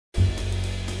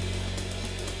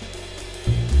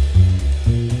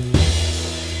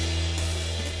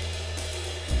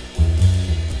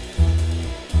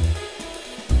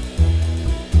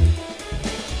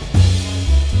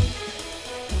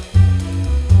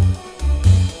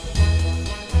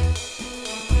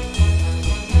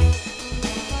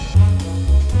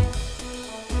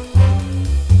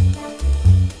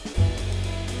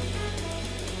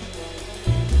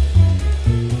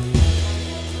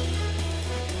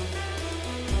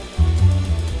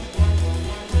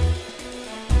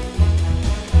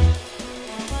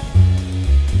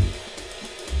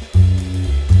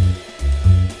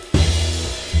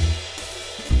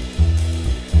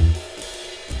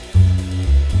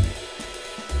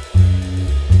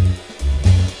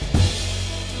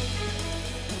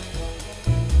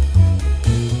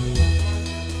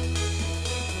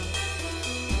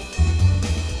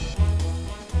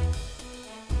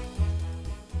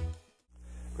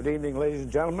Good evening, ladies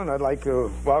and gentlemen. I'd like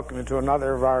to welcome you to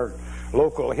another of our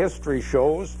local history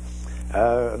shows.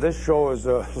 This show is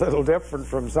a little different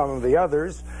from some of the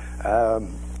others.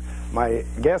 My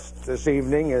guest this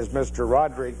evening is Mr.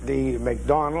 Roderick D.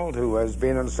 MacDonald, who has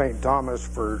been in St. Thomas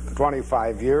for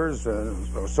 25 years,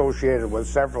 associated with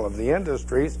several of the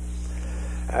industries.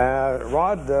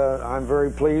 Rod, I'm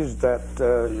very pleased that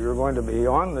you're going to be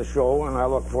on the show, and I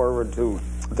look forward to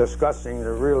discussing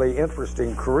the really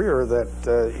interesting career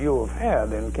that you have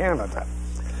had in Canada.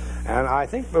 And I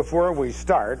think before we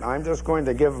start, I'm just going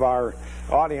to give our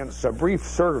audience a brief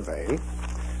survey.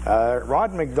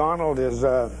 Rod MacDonald is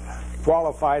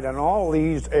qualified in all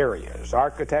these areas: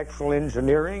 architectural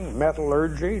engineering,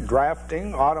 metallurgy,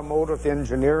 drafting, automotive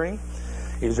engineering.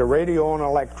 He's a radio and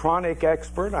electronic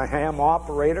expert, a ham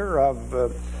operator of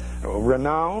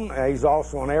renown. He's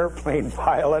also an airplane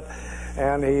pilot,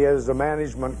 and he is a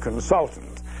management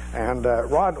consultant. And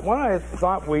Rod, what I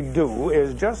thought we'd do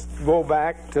is just go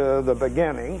back to the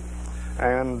beginning,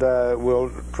 and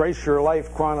we'll trace your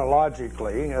life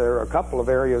chronologically. There are a couple of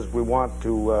areas we want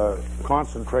to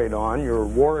concentrate on: your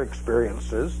war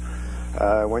experiences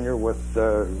when you're with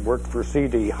worked for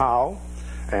CD Howe,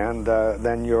 and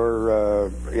then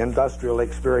your industrial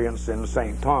experience in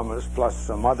St. Thomas, plus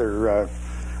some other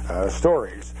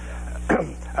stories.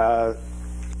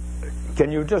 Can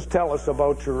you just tell us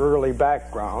about your early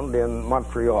background in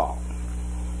Montreal?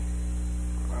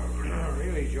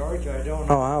 Really, George, I don't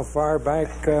know how far back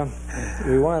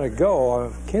we want to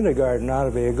go. Kindergarten ought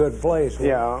to be a good place.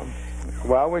 Yeah.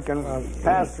 Well, we can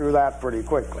pass through that pretty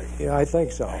quickly. Yeah, I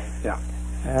think so. Yeah.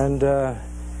 And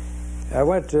I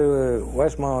went to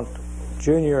Westmount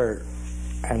Junior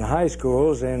and high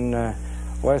schools in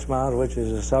Westmount, which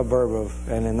is a suburb of,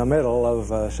 and in the middle of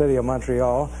the city of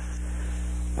Montreal.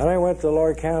 And I went to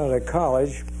Lower Canada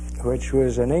College, which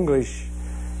was an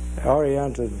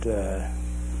English-oriented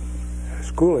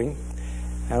schooling,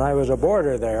 and I was a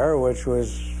boarder there, which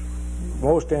was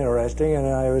most interesting, and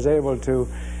I was able to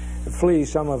flee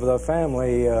some of the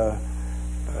family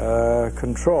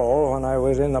control when I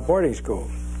was in the boarding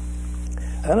school.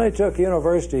 Then I took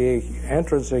university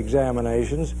entrance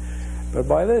examinations, but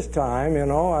by this time, you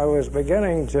know, I was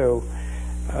beginning to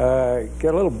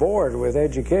get a little bored with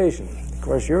education. Of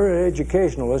course, you're an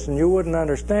educationalist, and you wouldn't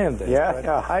understand this.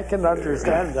 Yeah, I can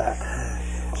understand that.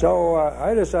 So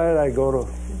I decided I'd go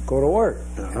to work,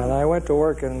 and I went to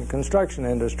work in the construction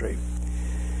industry.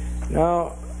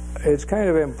 Now, it's kind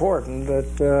of important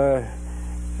that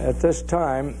at this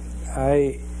time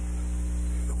I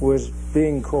was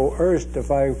being coerced, if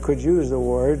I could use the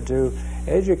word, to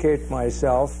educate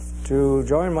myself to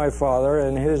join my father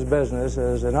in his business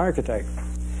as an architect.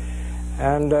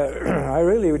 And I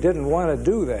really didn't want to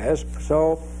do this,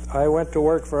 so I went to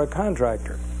work for a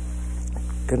contractor,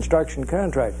 construction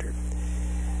contractor.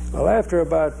 Well, after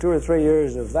about 2 or 3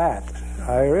 years of that,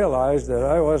 I realized that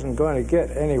I wasn't going to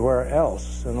get anywhere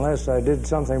else unless I did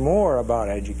something more about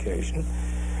education.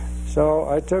 So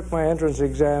I took my entrance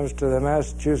exams to the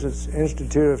Massachusetts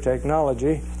Institute of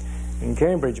Technology in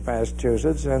Cambridge,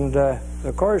 Massachusetts, and the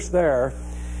course there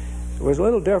was a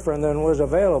little different than was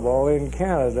available in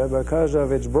Canada because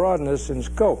of its broadness and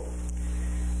scope.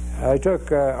 I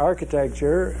took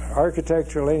architecture,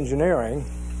 architectural engineering.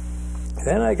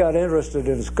 Then I got interested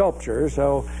in sculpture,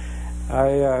 so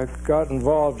I got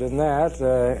involved in that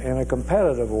in a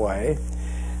competitive way.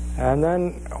 And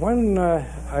then when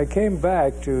I came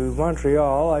back to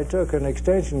Montreal, I took an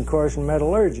extension course in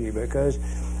metallurgy because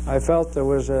I felt there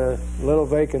was a little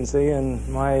vacancy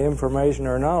in my information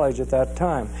or knowledge at that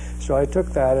time. So I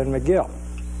took that in McGill.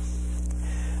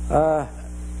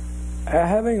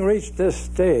 Having reached this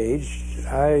stage,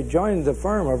 I joined the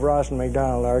firm of Ross and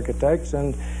MacDonald Architects.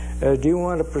 And do you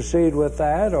want to proceed with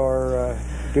that, or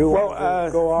do you want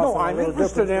to go off? No, I'm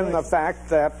interested in the fact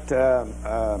that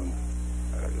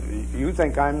you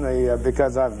think I'm the,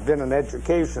 because I've been in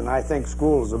education, I think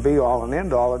school is the be-all and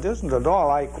end-all. It isn't at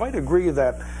all. I quite agree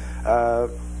that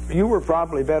you were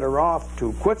probably better off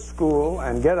to quit school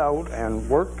and get out and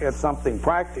work at something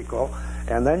practical,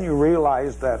 and then you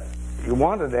realized that you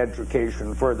wanted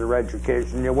education, further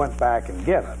education, you went back and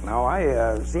get it. Now,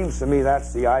 it seems to me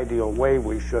that's the ideal way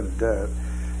we should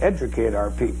educate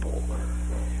our people.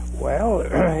 Well,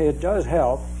 it does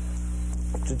help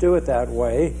to do it that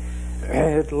way.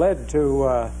 It led to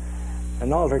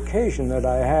an altercation that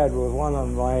I had with one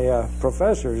of my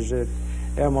professors at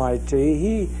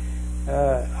MIT.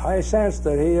 I sensed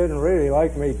that he didn't really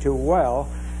like me too well,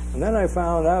 and then I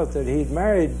found out that he'd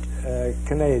married a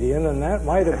Canadian, and that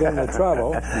might have been the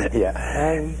trouble. Yeah.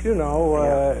 And, you know,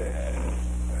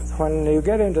 when you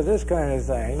get into this kind of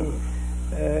thing,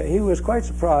 he was quite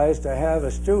surprised to have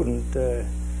a student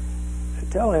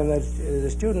tell him that the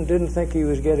student didn't think he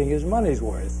was getting his money's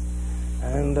worth.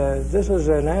 And this is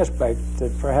an aspect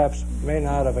that perhaps may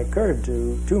not have occurred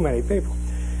to too many people,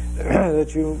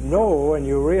 that you know and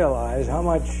you realize how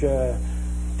much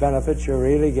benefits you're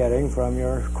really getting from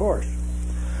your course.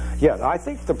 Yeah, I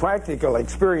think the practical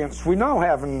experience, we now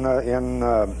have in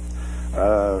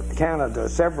Canada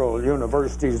several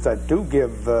universities that do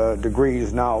give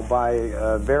degrees now by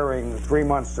varying 3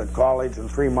 months at college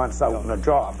and 3 months out in a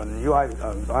job. And you, I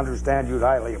understand you'd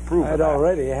highly approve of that. I'd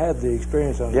already had the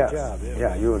experience on the job.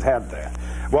 Yeah, you had had that.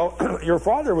 Well, your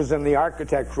father was in the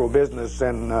architectural business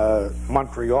in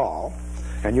Montreal,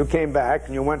 and you came back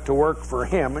and you went to work for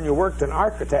him, and you worked in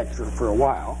architecture for a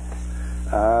while.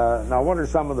 Now, what are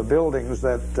some of the buildings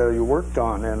that you worked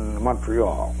on in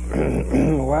Montreal?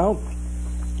 Well,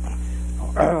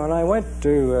 when I went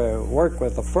to work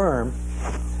with the firm,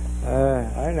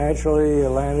 I naturally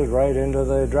landed right into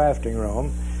the drafting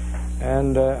room,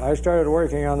 and I started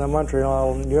working on the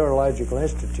Montreal Neurological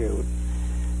Institute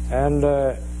and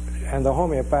the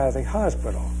homeopathic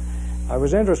hospital. I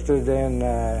was interested in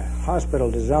hospital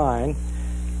design,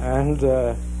 and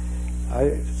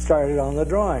I started on the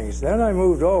drawings. Then I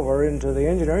moved over into the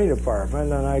engineering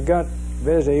department, and I got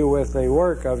busy with the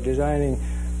work of designing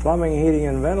plumbing, heating,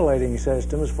 and ventilating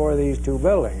systems for these two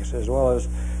buildings, as well as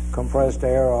compressed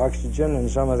air, oxygen, and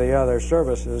some of the other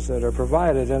services that are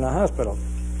provided in a hospital.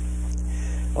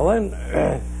 Well, then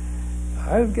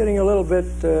I was getting a little bit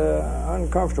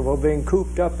uncomfortable being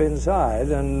cooped up inside,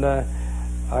 and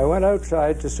I went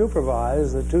outside to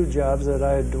supervise the two jobs that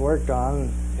I'd worked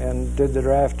on and did the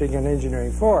drafting and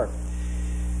engineering for.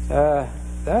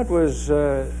 That was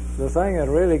the thing that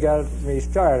really got me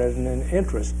started in an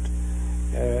interest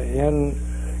in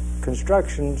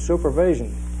construction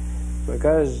supervision,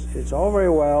 because it's all very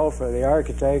well for the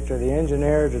architect or the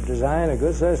engineer to design a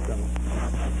good system,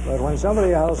 but when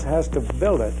somebody else has to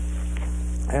build it,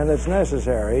 and it's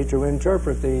necessary to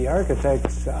interpret the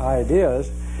architect's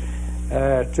ideas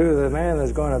to the man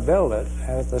that's going to build it,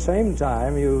 at the same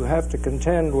time you have to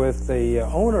contend with the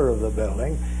owner of the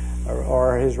building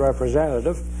or his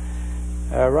representative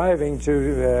arriving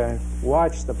to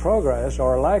watch the progress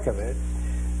or lack of it.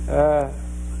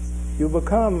 You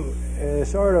become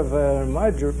sort of a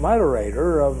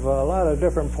moderator of a lot of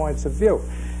different points of view,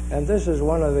 and this is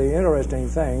one of the interesting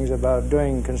things about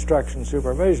doing construction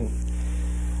supervision.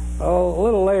 Well, a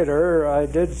little later, I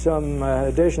did some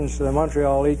additions to the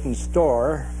Montreal Eaton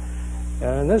store,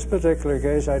 and in this particular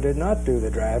case, I did not do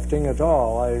the drafting at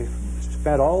all. I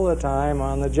spent all the time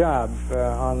on the job,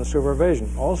 on the supervision.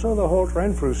 Also, the Holt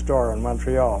Renfrew store in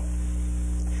Montreal.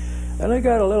 And I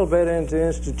got a little bit into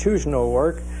institutional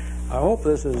work. I hope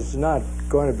this is not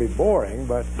going to be boring,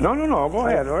 but... No, go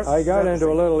ahead. I got into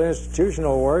a little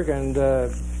institutional work and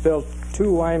built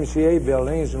two YMCA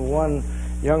buildings and one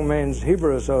Young Men's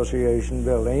Hebrew Association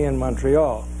building in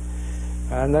Montreal,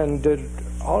 and then did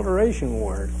alteration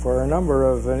work for a number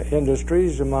of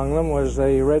industries. Among them was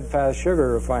the Redpath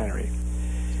Sugar Refinery.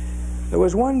 There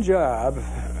was one job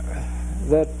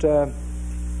that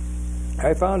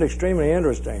I found extremely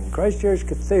interesting. Christ Church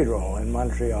Cathedral in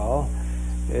Montreal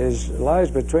lies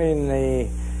between the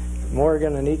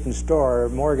Morgan and Eaton store,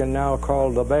 Morgan now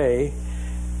called the Bay,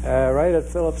 right at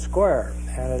Phillips Square,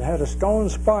 and it had a stone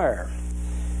spire.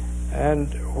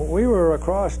 And we were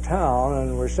across town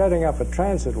and were setting up a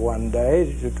transit one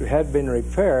day. It had been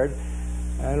repaired,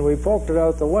 and we poked it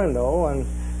out the window and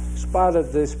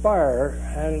spotted the spire,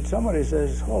 and somebody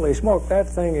says, "Holy smoke, that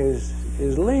thing is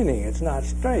leaning, it's not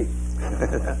straight."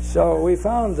 So we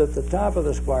found that the top of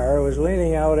the spire was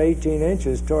leaning out 18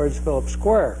 inches towards Phillips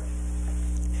Square.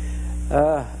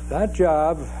 That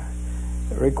job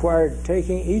required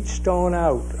taking each stone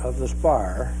out of the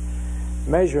spire,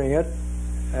 measuring it,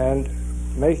 and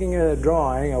making a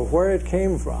drawing of where it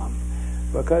came from,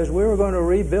 because we were going to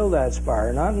rebuild that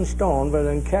spire, not in stone, but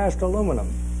in cast aluminum.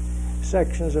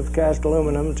 Sections of cast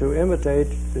aluminum to imitate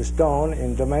the stone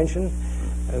in dimension,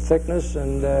 thickness,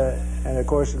 and of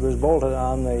course it was bolted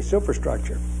on the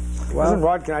superstructure. Well, listen,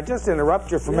 Rod, can I just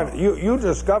interrupt you for a minute? You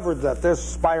discovered that this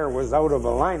spire was out of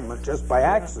alignment just by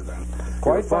accident.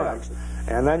 Quite by accident.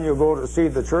 And then you go to see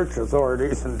the church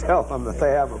authorities and tell them that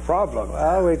they have a problem.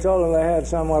 Well, we told them they had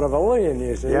somewhat of a lien,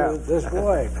 you see, this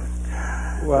way.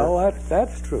 Well,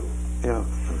 that's true. Yeah.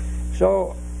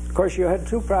 So, of course, you had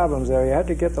two problems there. You had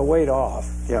to get the weight off,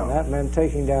 and that meant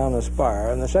taking down the spire.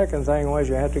 And the second thing was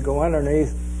you had to go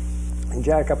underneath and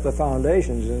jack up the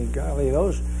foundations. And golly,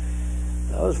 those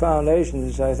those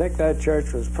foundations, I think that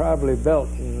church was probably built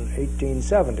in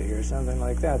 1870 or something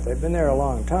like that. They've been there a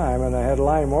long time, and they had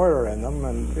lime mortar in them,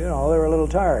 and, you know, they were a little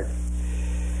tired.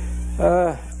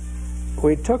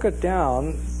 We took it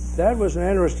down. That was an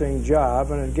interesting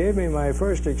job, and it gave me my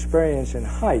first experience in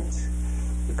heights,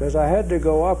 because I had to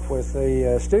go up with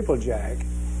the steeplejack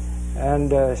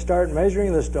and start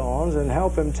measuring the stones and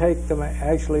help him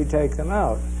actually take them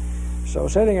out. So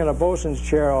sitting in a bosun's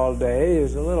chair all day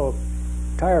is a little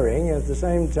tiring. At the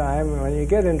same time, when you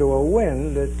get into a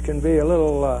wind, it can be a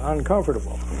little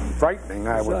uncomfortable. Frightening,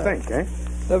 I would think, eh?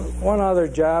 One other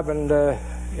job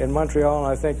in Montreal,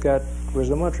 and I think that was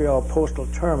the Montreal Postal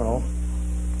Terminal,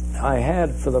 I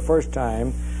had for the first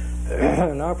time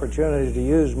an opportunity to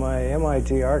use my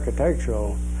MIT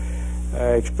architectural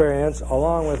experience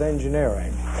along with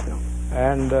engineering.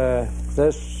 And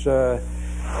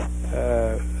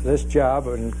this job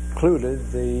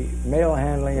included the mail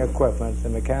handling equipment, the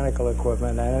mechanical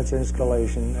equipment, and its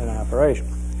installation and operation.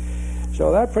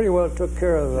 So that pretty well took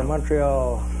care of the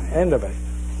Montreal end of it.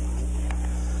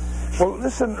 Well,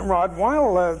 listen, Rod,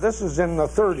 while this is in the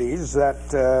 30s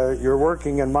that you're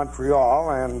working in Montreal,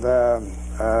 and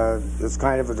it's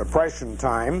kind of a depression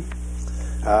time,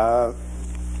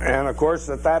 and of course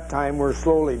at that time we're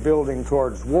slowly building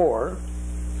towards war.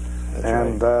 That's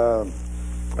and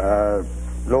right.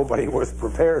 Nobody was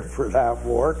prepared for that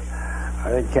war. I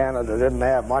think Canada didn't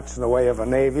have much in the way of a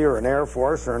Navy or an Air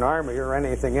Force or an Army or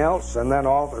anything else, and then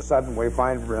all of a sudden we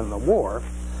find we're in the war.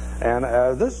 And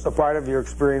this is a part of your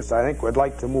experience I think we'd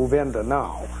like to move into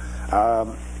now.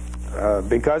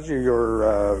 Because of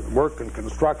your work in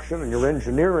construction and your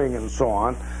engineering and so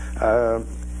on,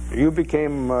 you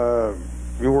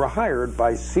were hired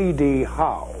by CD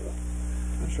Howe.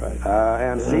 That's right.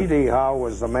 And CD Howe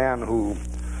was the man who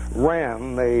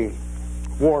ran the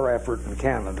war effort in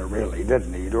Canada, really,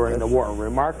 didn't he, during the war? A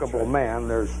remarkable man.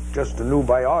 There's just a new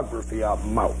biography of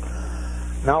him out.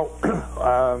 Now,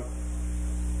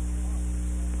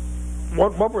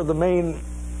 what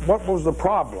was the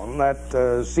problem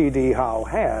that CD Howe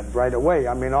had right away?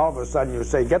 I mean, all of a sudden you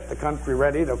say, get the country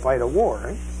ready to fight a war,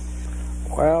 eh?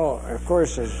 Well, of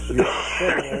course, as you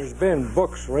said, there's been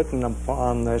books written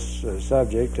on this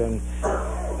subject, and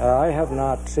I have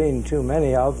not seen too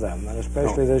many of them, and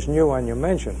especially this new one you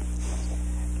mentioned.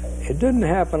 It didn't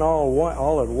happen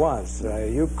all at once.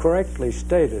 You correctly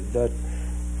stated that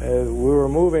we were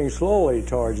moving slowly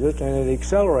towards it, and it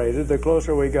accelerated the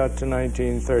closer we got to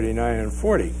 1939 and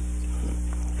 40.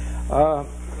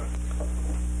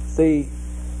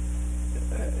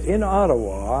 In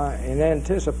Ottawa, in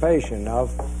anticipation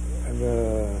of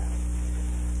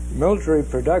military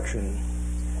production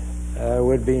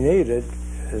would be needed,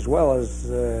 as well as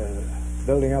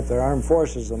building up their armed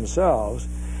forces themselves,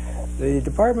 the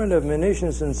Department of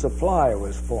Munitions and Supply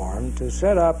was formed to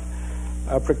set up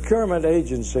a procurement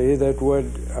agency that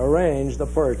would arrange the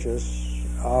purchase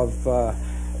of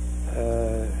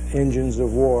engines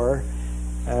of war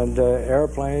and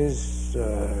airplanes,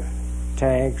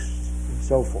 tanks, and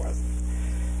so forth.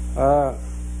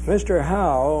 Mr.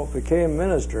 Howe became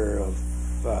minister of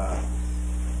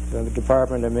the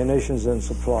Department of Munitions and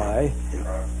Supply,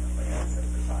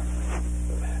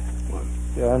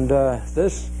 and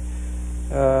this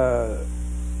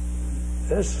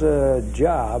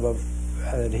job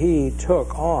that he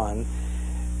took on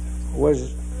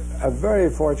was a very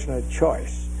fortunate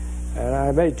choice. And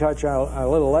I may touch on a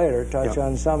little later,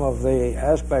 on some of the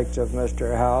aspects of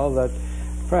Mr. Howe that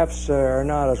perhaps are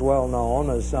not as well known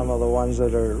as some of the ones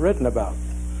that are written about.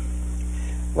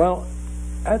 Well,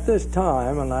 at this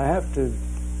time, and I have to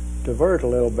divert a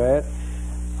little bit,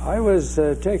 I was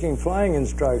taking flying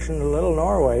instruction to Little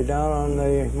Norway down on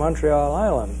the Montreal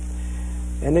Island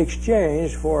in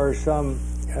exchange for some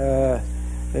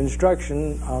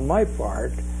instruction on my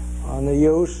part on the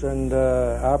use and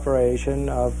operation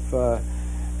of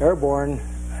airborne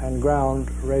and ground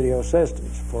radio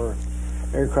systems for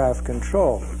aircraft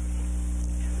control.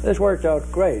 This worked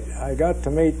out great. I got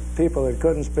to meet people that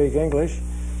couldn't speak English,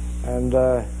 and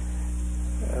I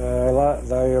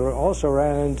also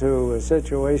ran into a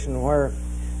situation where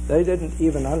they didn't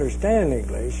even understand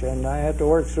English, and I had to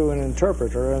work through an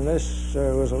interpreter, and this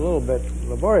was a little bit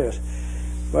laborious.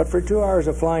 But for 2 hours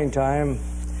of flying time,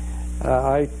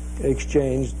 I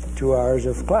exchanged 2 hours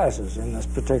of classes in this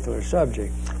particular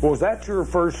subject. Was that your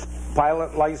first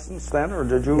pilot license then, or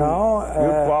did you? No,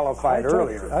 you qualified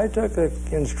earlier. I took the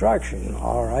instruction,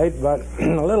 all right, but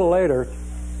a little later,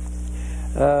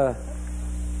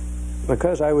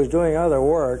 because I was doing other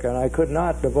work and I could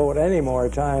not devote any more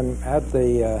time at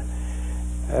the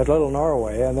at Little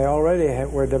Norway, and they already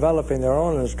were developing their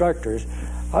own instructors.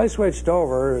 I switched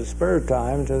over at spare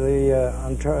time to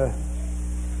the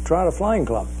Toronto Flying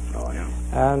Club. Oh, yeah.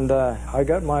 And I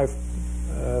got my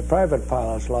private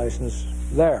pilot's license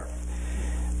there.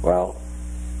 Well,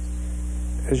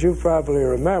 as you probably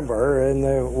remember, in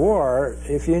the war,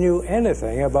 if you knew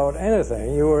anything about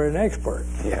anything, you were an expert.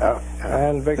 Yeah.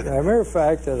 And the mere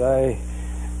fact that I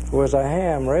was a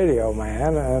ham radio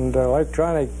man and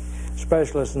electronic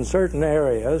specialist in certain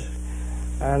areas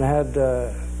and had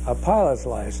a pilot's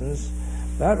license,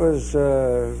 that was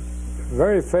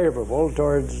very favorable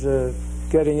towards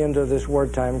getting into this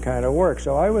wartime kind of work.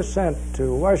 So I was sent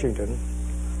to Washington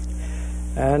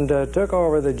and took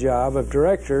over the job of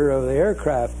director of the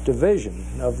aircraft division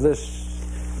of this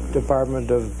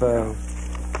Department of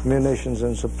Munitions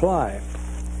and Supply.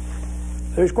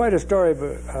 There's quite a story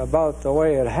about the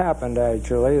way it happened,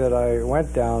 actually, that I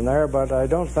went down there, but I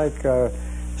don't think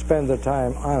spend the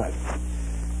time on it.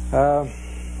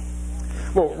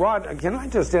 Well, Rod, can I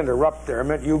just interrupt there a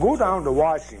minute? You go down to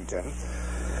Washington,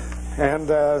 and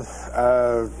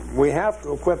we have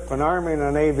to equip an Army and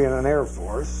a Navy and an Air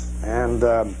Force, and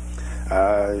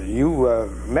you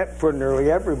met pretty nearly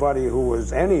everybody who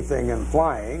was anything in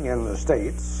flying in the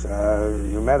States.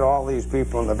 You met all these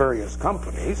people in the various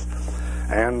companies,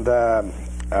 and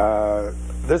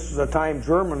this is a time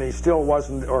Germany still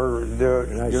wasn't, or the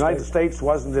United States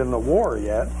wasn't in the war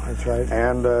yet. That's right.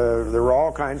 And there were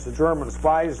all kinds of German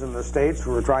spies in the States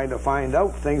who were trying to find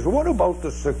out things. What about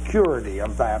the security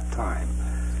of that time?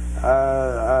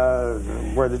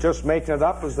 Were they just making it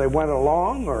up as they went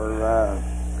along, or?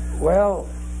 Well,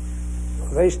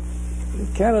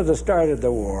 Canada started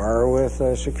the war with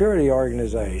a security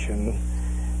organization,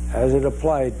 as it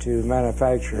applied to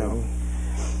manufacturing,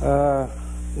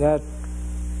 that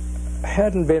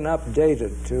hadn't been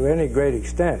updated to any great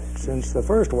extent since the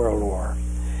First World War.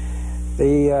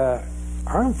 The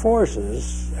armed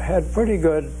forces had pretty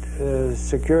good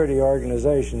security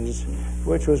organizations,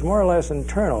 which was more or less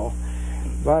internal,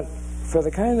 but for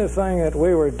the kind of thing that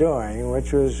we were doing,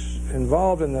 which was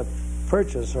involved in the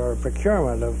purchase or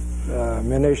procurement of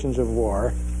munitions of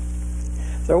war,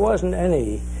 there wasn't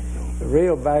any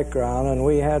real background, and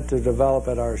we had to develop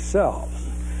it ourselves.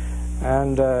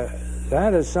 And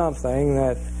that is something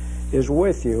that is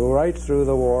with you right through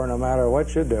the war, no matter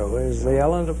what you do, is the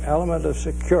element of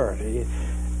security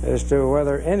as to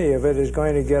whether any of it is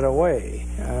going to get away.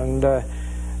 And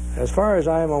as far as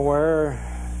I'm aware,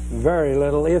 very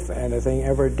little, if anything,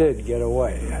 ever did get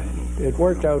away. It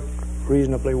worked out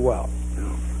reasonably well.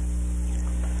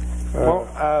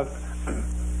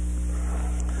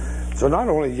 So not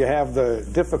only do you have the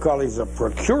difficulties of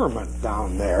procurement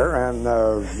down there, and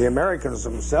the Americans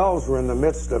themselves were in the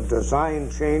midst of design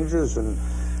changes, and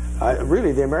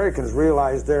really the Americans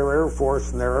realized their Air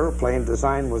Force and their airplane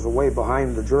design was way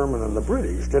behind the German and the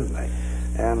British, didn't they?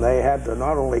 And they had to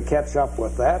not only catch up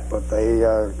with that, but they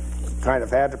kind of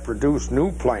had to produce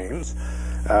new planes.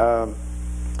 Have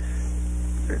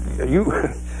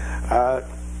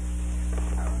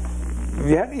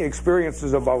you had any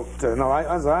experiences about, now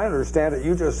as I understand it,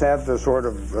 you just had the sort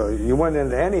of, you went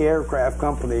into any aircraft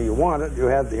company you wanted, you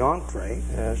had the entree.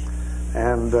 Yes.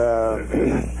 And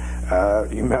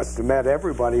you must have met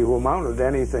everybody who amounted to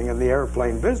anything in the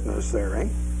airplane business there, eh?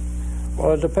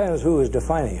 Well, it depends who is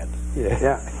defining it.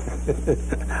 Yeah.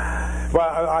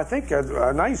 Well, I think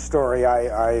a nice story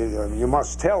you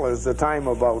must tell is the time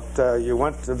about you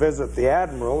went to visit the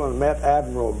Admiral and met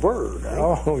Admiral Berg. Eh?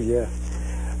 Oh, yeah.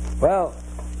 Well,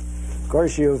 of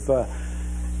course, you've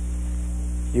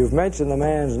mentioned the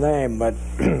man's name, but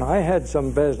I had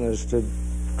some business to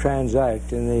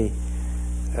transact in the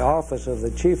office of the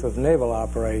Chief of Naval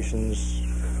Operations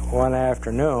one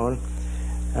afternoon,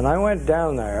 and I went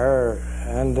down there,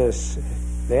 and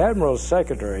the Admiral's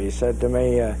secretary said to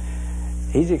me,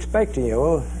 he's expecting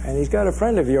you, and he's got a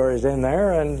friend of yours in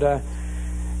there, and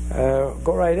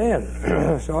go right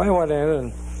in. So I went in,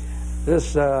 and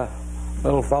this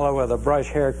little fellow with a brush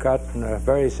haircut and a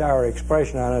very sour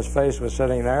expression on his face was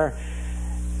sitting there.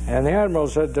 And the Admiral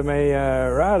said to me,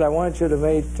 Rod, I want you to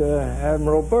meet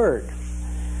Admiral Berg.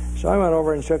 So I went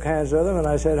over and shook hands with him, and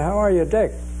I said, how are you,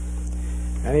 Dick?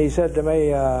 And he said to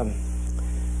me,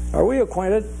 are we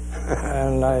acquainted?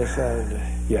 And I said,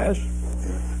 yes.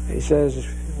 He says,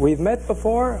 we've met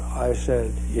before? I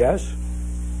said, yes.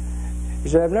 He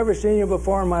said, I've never seen you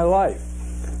before in my life.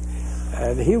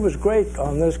 And he was great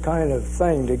on this kind of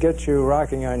thing to get you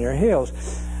rocking on your heels.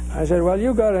 I said, well,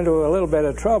 you got into a little bit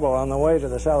of trouble on the way to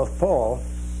the South Pole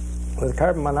with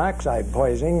carbon monoxide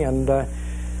poisoning, and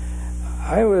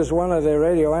I was one of the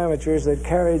radio amateurs that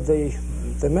carried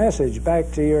the the message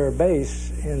back to your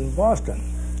base in Boston?"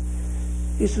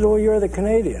 He said, "Oh, you're the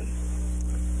Canadian."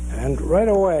 And right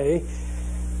away,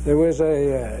 there was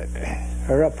a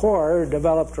rapport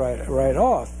developed right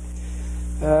off.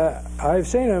 I've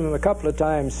seen him a couple of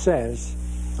times since.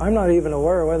 I'm not even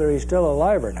aware whether he's still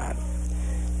alive or not.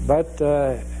 But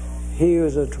he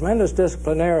was a tremendous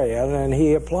disciplinarian, and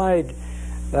he applied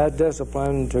that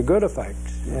discipline to good effect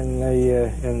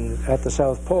at the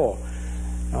South Pole.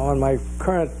 Now, on my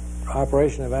current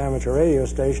operation of amateur radio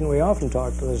station, we often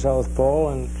talk to the South Pole,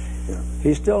 and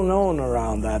he's still known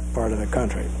around that part of the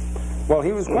country. Well,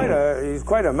 he's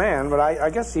quite a man, but I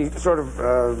guess he sort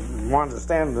of wanted to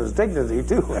stand in his dignity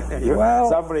too. Well,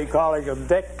 somebody calling him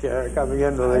Dick coming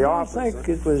into the office. I don't think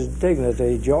it was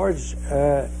dignity, George.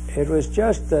 It was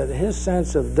just that his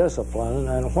sense of discipline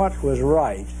and what was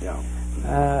right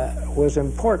was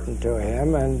important to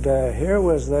him. And here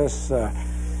was this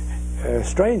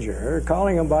stranger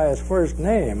calling him by his first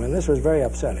name, and this was very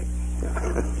upsetting.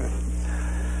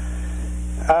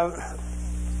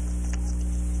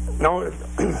 Now,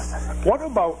 what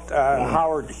about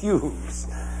Howard Hughes,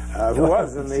 who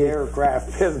was in the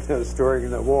aircraft business during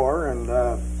the war, and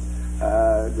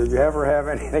did you ever have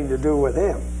anything to do with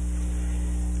him?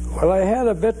 Well, I had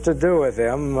a bit to do with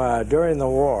him during the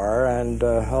war, and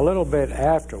a little bit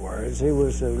afterwards. He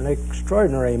was an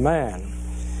extraordinary man.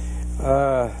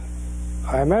 I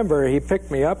remember he picked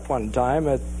me up one time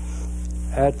at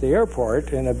the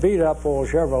airport in a beat-up old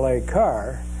Chevrolet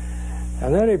car,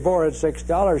 and then he borrowed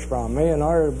 $6 from me in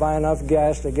order to buy enough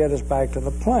gas to get us back to the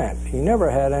plant. He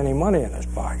never had any money in his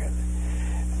pocket.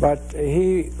 But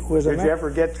he was Did you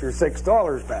ever get your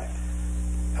 $6 back?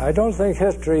 I don't think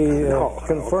history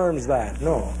confirms that,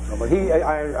 no. But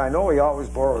I know he always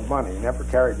borrowed money. He never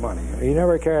carried money. He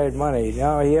never carried money.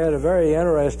 Now, he had a very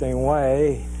interesting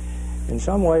way, in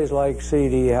some ways like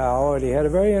CD Howe, and he had a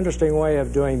very interesting way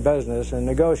of doing business and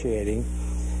negotiating.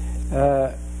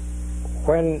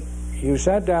 When you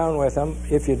sat down with him,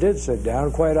 if you did sit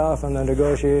down, quite often the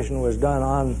negotiation was done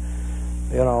on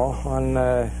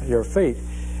your feet.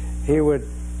 He would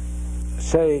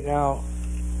say, "Now,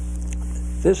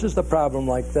 this is the problem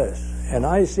like this, and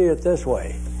I see it this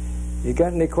way. You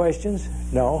got any questions?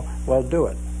 No? Well, do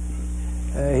it."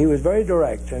 He was very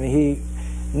direct, and he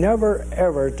never,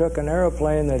 ever took an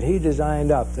airplane that he designed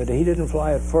up, that he didn't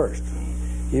fly it first.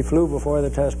 He flew before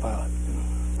the test pilot,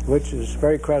 which is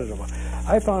very creditable.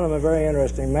 I found him a very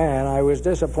interesting man. I was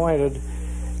disappointed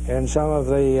in some of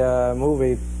the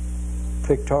movie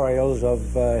pictorials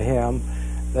of him.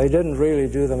 They didn't really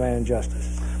do the man justice.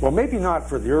 Well, maybe not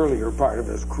for the earlier part of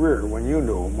his career when you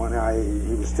knew him, when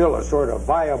he was still a sort of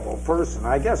viable person.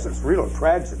 I guess it's real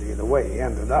tragedy the way he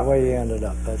ended up. The way he ended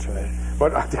up, that's right.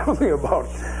 But tell me about,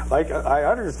 like, I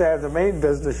understand the main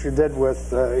business you did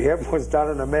with him was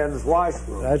done in a men's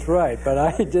washroom. That's right, but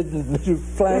I didn't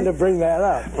plan to bring that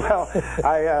up. Well,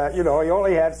 he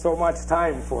only had so much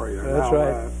time for you. That's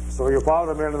right. So you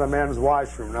followed him into the men's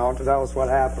washroom. Now, tell us what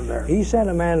happened there. He sent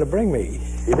a man to bring me.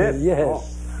 He did?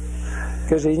 Yes.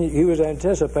 Because he was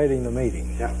anticipating the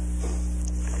meeting. Yeah.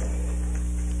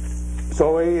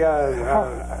 So he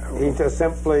just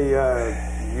simply,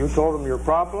 you told him your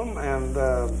problem, and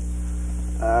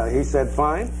he said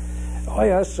fine? Oh,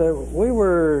 yes. We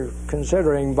were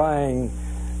considering buying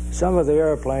some of the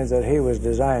airplanes that he was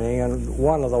designing, and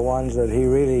one of the ones that he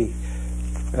really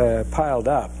piled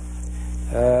up.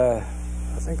 I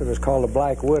think it was called the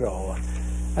Black Widow.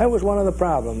 That was one of the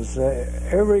problems.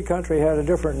 Every country had a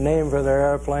different name for their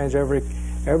airplanes.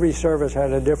 Every service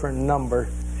had a different number.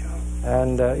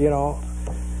 And, a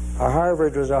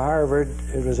Harvard was a Harvard.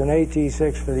 It was an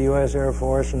AT-6 for the U.S. Air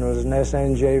Force, and it was an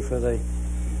SNJ for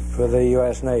the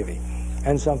U.S. Navy,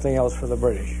 and something else for the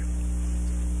British.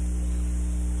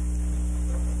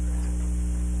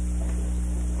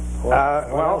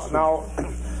 What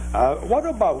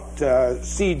about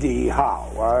CD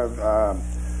Howe?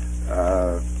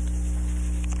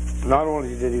 Not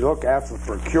only did he look after the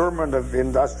procurement of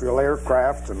industrial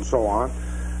aircraft and so on,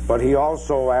 but he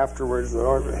also afterwards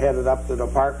headed up the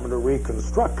Department of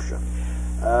Reconstruction.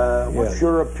 What's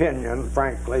your opinion,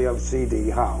 frankly, of CD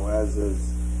Howe as his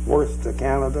worth to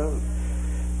Canada?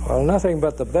 Well, nothing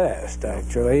but the best,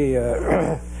 actually.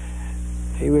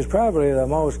 He was probably the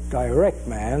most direct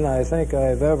man I think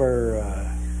I've ever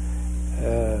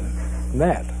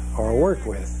met or worked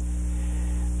with.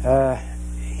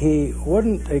 He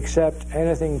wouldn't accept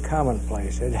anything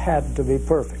commonplace. It had to be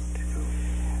perfect.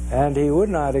 And he would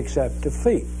not accept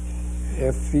defeat.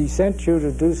 If he sent you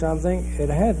to do something, it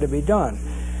had to be done.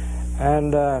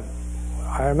 And I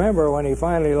remember when he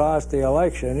finally lost the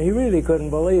election, he really couldn't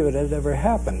believe it had ever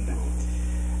happened.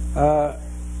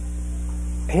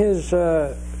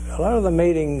 a lot of the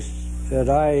meetings that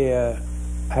I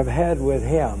have had with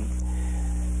him,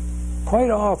 quite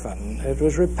often, it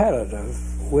was repetitive,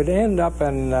 would end up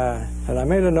in, and I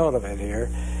made a note of it here,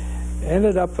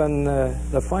 ended up in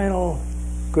the final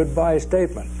goodbye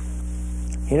statement.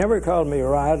 He never called me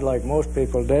Rod like most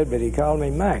people did, but he called me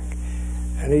Mac.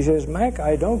 And he says, Mac,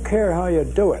 I don't care how you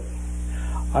do it.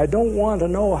 I don't want to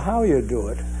know how you do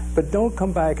it, but don't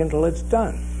come back until it's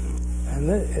done. And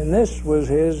this was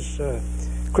his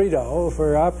credo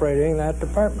for operating that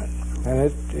department,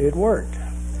 and it worked.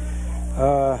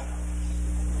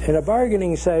 In a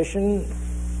bargaining session,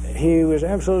 he was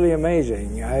absolutely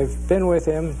amazing. I've been with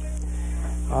him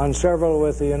on several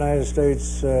with the United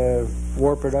States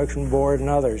War Production Board and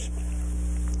others.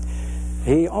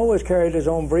 He always carried his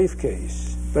own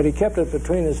briefcase, but he kept it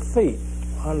between his feet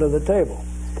under the table.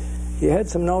 He had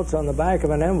some notes on the back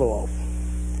of an envelope,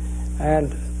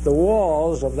 and the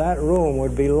walls of that room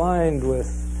would be lined with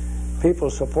people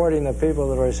supporting the people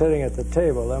that were sitting at the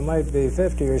table. There might be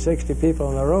 50 or 60 people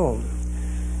in the room.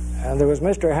 And there was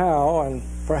Mr. Howe and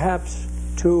perhaps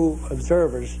 2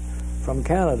 observers from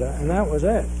Canada, and that was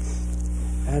it.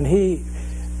 And he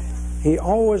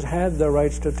always had the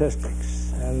right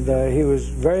statistics, and he was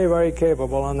very, very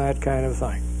capable on that kind of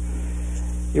thing.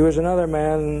 He was another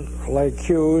man like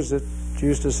Hughes that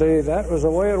used to say that was the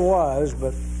way it was,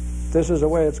 but this is the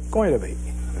way it's going to be.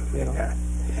 You know?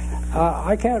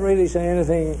 I can't really say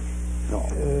anything.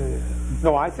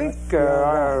 No, I think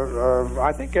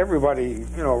everybody,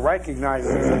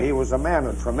 recognizes that he was a man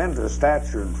of tremendous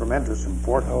stature and tremendous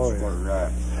importance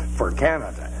for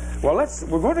Canada. Well,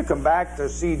 we're going to come back to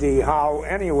CD Howe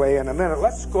anyway in a minute.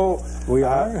 Let's go. We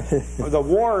are. The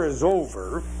war is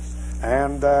over,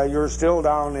 and you're still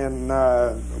down in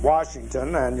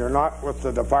Washington, and you're not with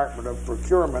the Department of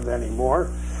Procurement anymore.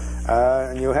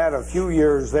 And you had a few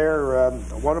years there.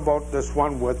 What about this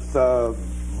one with Babb?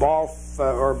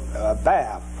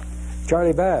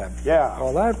 Charlie Babb. Yeah.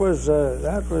 Well, that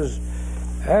was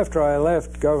after I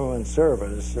left government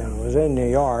service and was in New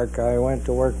York. I went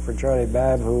to work for Charlie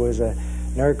Babb, who was an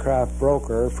aircraft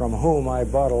broker from whom I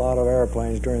bought a lot of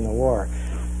airplanes during the war.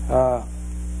 Do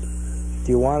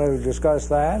you want to discuss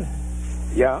that?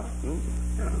 Yeah.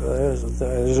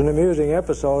 There's an amusing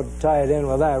episode tied in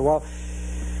with that. Well,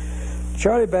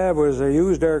 Charlie Babb was a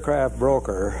used aircraft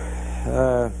broker,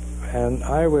 and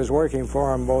I was working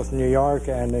for him both in New York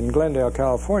and in Glendale,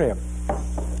 California.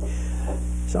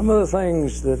 Some of the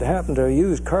things that happen to a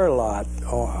used car lot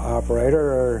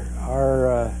operator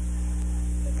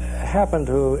happen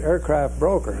to aircraft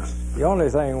brokers. The only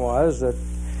thing was that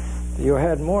you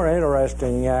had more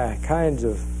interesting kinds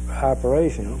of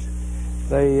operations.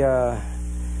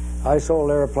 I sold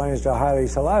airplanes to Haile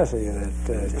Selassie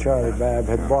that Charlie Babb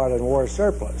had bought in war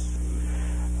surplus.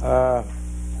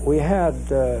 We had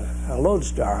a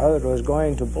Lodestar that was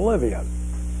going to Bolivia,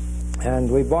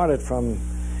 and we bought it from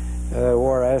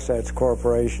War Assets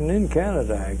Corporation in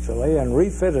Canada, actually, and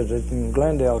refitted it in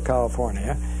Glendale,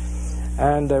 California.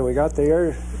 And we got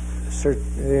the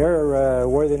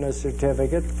airworthiness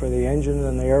certificate for the engine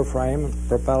and the airframe and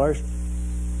propellers.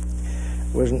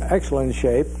 It was in excellent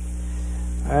shape.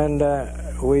 And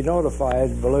we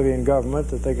notified Bolivian government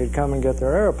that they could come and get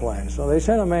their airplane. So they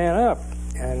sent a man up,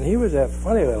 and he was a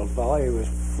funny little fellow. He was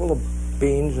full of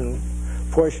beans and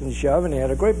push and shove, and he had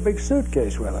a great big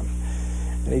suitcase with him.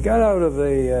 And he got out of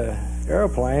the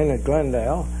airplane at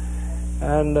Glendale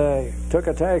and took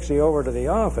a taxi over to the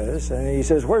office, and he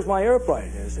says, "Where's my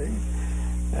airplane?" You see?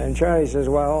 And Charlie says,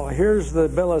 "Well, here's the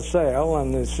bill of sale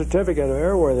and the certificate of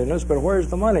airworthiness, but where's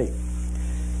the money?"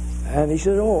 And he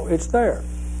says, "Oh, it's there."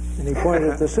 And he pointed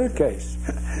at the suitcase.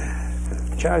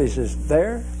 Charlie says,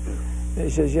 "There?" And he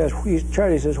says, "Yes."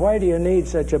 Charlie says, "Why do you need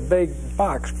such a big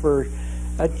box for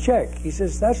a check?" He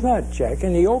says, "That's not a check."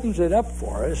 And he opens it up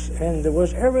for us, and there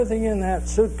was everything in that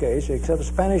suitcase except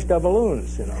Spanish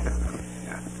doubloons,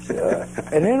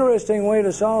 An interesting way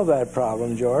to solve that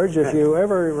problem, George, if you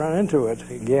ever run into it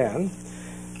again.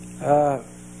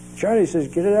 Charlie says,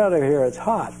 "Get it out of here, it's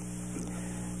hot."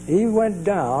 He went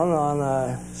down on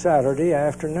a Saturday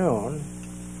afternoon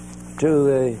to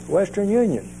the Western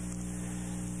Union,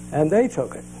 and they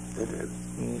took it. They did.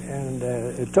 And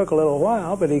it took a little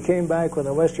while, but he came back with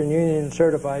a Western Union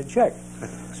certified check.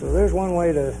 So there's one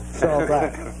way to solve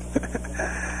that.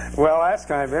 Well, that's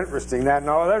kind of interesting.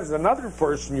 Now, there's another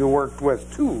person you worked with,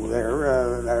 too, there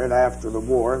after the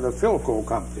war, the Philco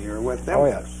Company, or with them. Oh,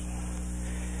 yes.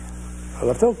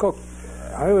 Well, the Philco,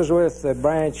 I was with the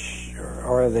branch,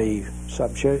 or the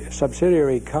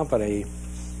subsidiary company,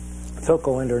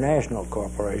 Philco International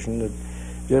Corporation, that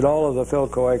did all of the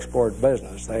Philco export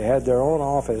business. They had their own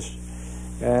office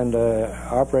and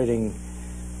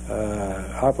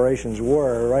operations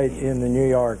were right in the New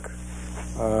York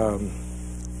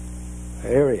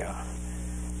area.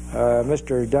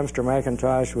 Mr. Dempster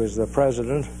McIntosh was the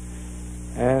president,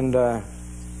 and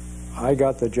I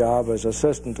got the job as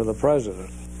assistant to the president.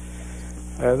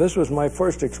 This was my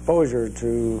first exposure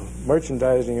to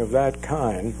merchandising of that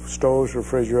kind: stoves,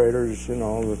 refrigerators, you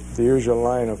know, the usual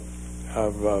line of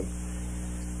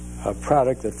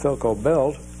product that Philco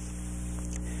built.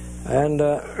 And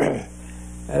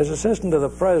as assistant to the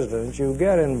president, you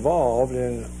get involved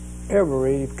in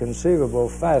every conceivable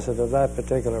facet of that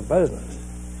particular business.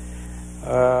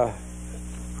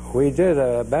 We did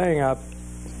a bang-up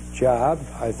job,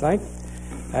 I think,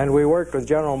 and we worked with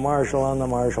General Marshall on the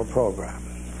Marshall program.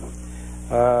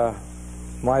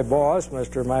 My boss,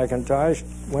 Mr. McIntosh,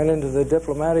 went into the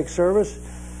diplomatic service,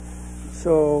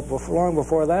 so long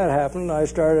before that happened, I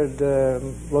started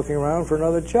looking around for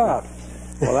another job.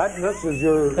 Well, this is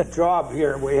your job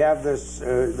here. We have this.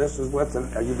 This is with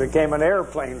you became an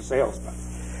airplane salesman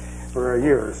for a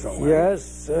year or so. Right?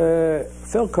 Yes,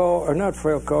 Philco, or not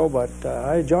Philco, but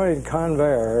I joined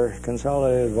Convair,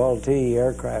 Consolidated Vultee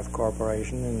Aircraft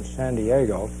Corporation in San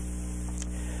Diego,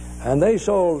 and they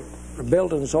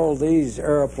built and sold these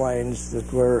airplanes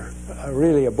that were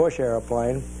really a Bush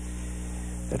airplane.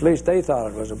 At least they thought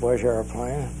it was a Bush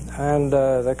airplane, and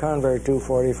the Convair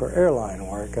 240 for airline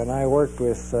work. And I worked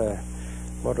with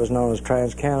what was known as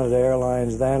Trans-Canada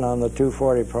Airlines then on the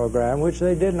 240 program, which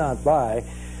they did not buy.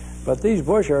 But these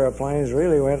Bush airplanes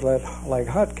really went like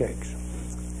hotcakes.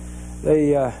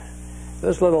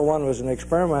 This little one was an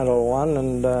experimental one,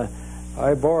 and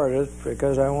I borrowed it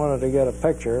because I wanted to get a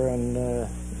picture, and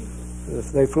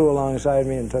they flew alongside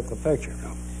me and took the picture.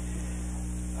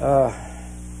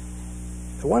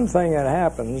 The one thing that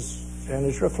happens, and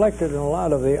it's reflected in a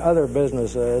lot of the other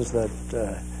businesses that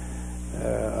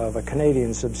of a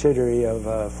Canadian subsidiary of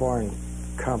a foreign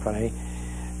company,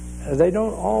 they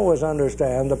don't always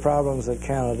understand the problems that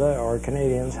Canada or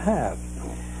Canadians have.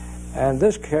 And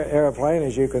this airplane,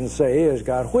 as you can see, has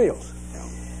got wheels.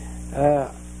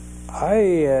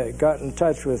 I got in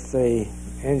touch with the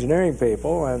engineering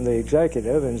people and the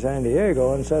executive in San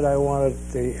Diego and said I wanted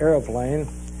the airplane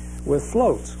with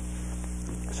floats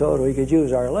so that we could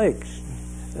use our lakes.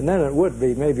 And then it would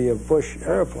be maybe a Bush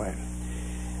airplane.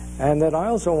 And that I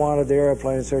also wanted the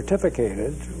airplane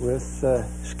certificated with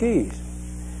skis.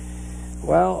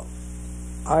 Well,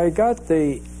 I got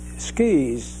the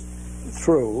skis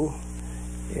through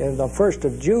in the 1st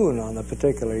of June on the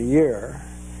particular year,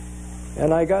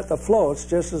 and I got the floats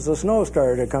just as the snow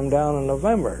started to come down in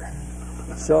November.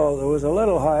 So there was a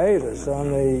little hiatus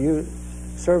on the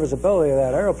serviceability of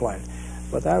that airplane.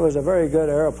 But that was a very good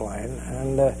airplane,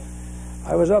 and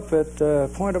I was up at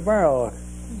Point of Barrow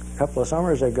a couple of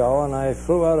summers ago, and I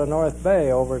flew out of North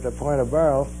Bay over to Point of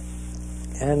Barrow,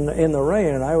 and in the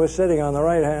rain, and I was sitting on the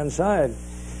right-hand side,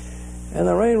 and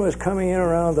the rain was coming in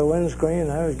around the windscreen,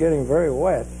 and I was getting very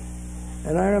wet.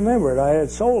 And I remembered I had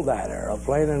sold that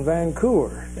airplane in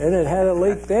Vancouver, and it had a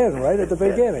leak then, right at the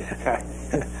beginning.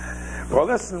 Well,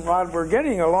 listen, Rod, we're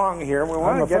getting along here. We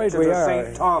want to get to the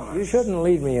St. Thomas. You shouldn't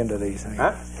lead me into these things.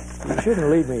 Huh? You shouldn't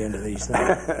lead me into these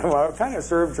things. Well, it kind of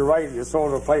served you right. You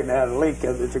sold a plane and had a leak,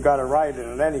 that you got a ride in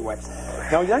it anyway.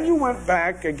 Now, then you went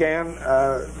back again.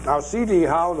 Now, CD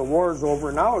Howe, the war's over.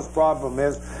 Now his problem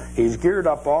is he's geared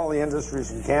up all the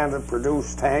industries in Canada,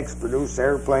 produce tanks, produce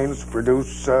airplanes,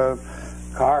 produce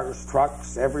cars,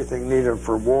 trucks, everything needed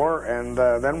for war. And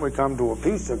then we come to a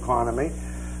peace economy.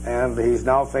 And he's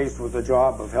now faced with the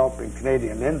job of helping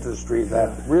Canadian industry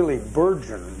that really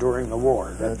burgeoned during the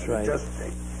war. That's right. Just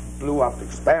blew up,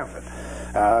 expanded.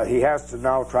 He has to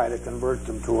now try to convert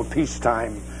them to a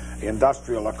peacetime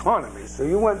industrial economy. So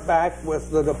you went back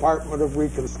with the Department of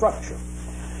Reconstruction.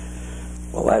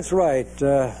 Well, that's right.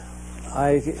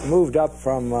 I moved up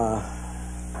from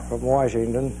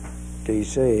Washington,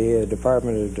 D.C.,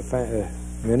 Department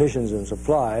of Munitions and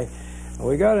Supply.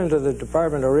 We got into the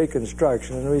Department of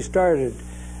Reconstruction, and we started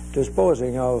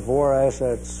disposing of War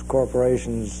Assets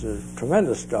Corporation's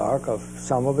tremendous stock, of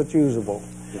some of it usable.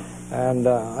 Yeah. And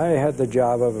I had the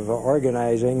job of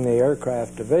organizing the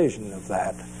aircraft division of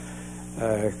that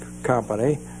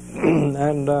company.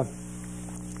 And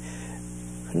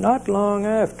not long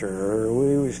after,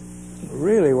 we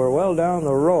really were well down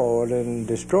the road in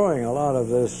destroying a lot of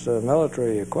this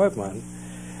military equipment.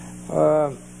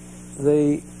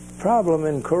 The problem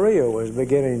in Korea was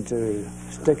beginning to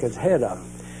stick its head up.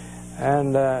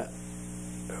 And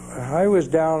I was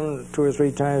down 2 or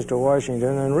 3 times to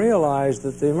Washington and realized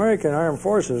that the American Armed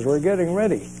Forces were getting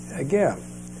ready again.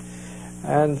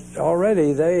 And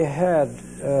already they had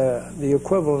the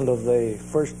equivalent of the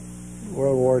First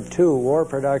World War II War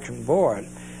Production Board,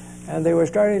 and they were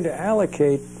starting to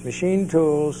allocate machine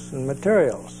tools and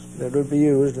materials that would be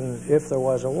used if there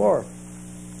was a war.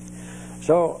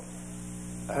 So,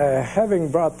 having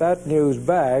brought that news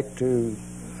back to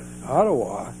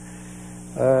Ottawa,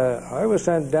 I was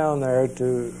sent down there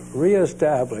to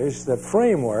reestablish the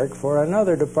framework for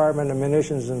another Department of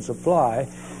Munitions and Supply,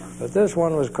 but this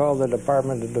one was called the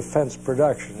Department of Defense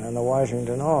Production in the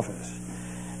Washington office.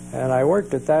 And I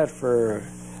worked at that for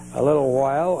a little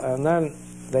while, and then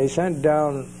they sent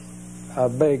down a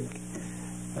big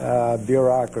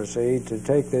bureaucracy to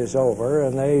take this over,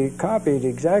 and they copied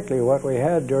exactly what we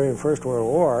had during the First World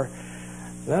War.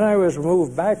 Then I was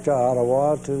moved back to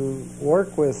Ottawa to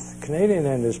work with Canadian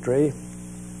industry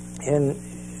in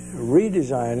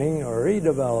redesigning or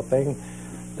redeveloping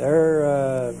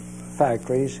their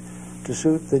factories to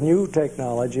suit the new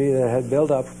technology that had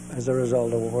built up as a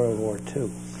result of World War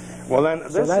II. Well, then,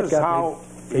 this is how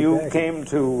you came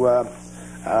to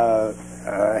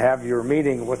have your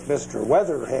meeting with Mr.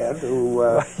 Weatherhead, who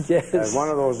is one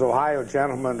of those Ohio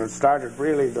gentlemen that started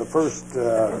really the first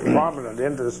prominent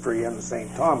industry in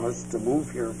St. Thomas to move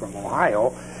here from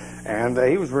Ohio. And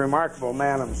he was a remarkable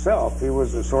man himself. He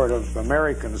was a sort of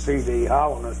American CD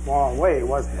Howe in a small way,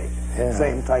 wasn't he? Yeah.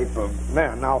 Same type of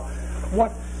man. Now,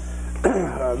 what?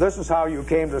 This is how you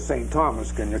came to St.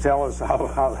 Thomas. Can you tell us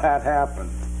how that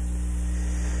happened?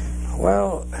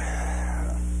 Well,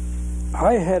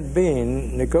 I had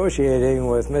been negotiating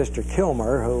with Mr.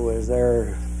 Kilmer, who was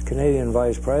their Canadian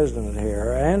Vice President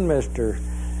here, and Mr.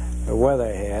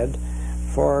 Weatherhead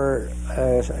for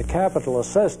a capital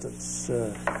assistance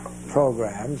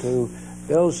program to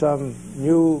build some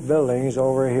new buildings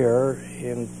over here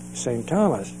in St.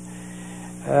 Thomas.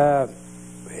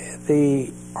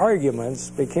 The arguments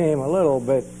became a little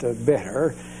bit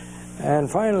bitter, and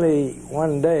finally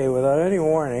one day, without any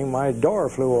warning, my door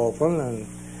flew open, and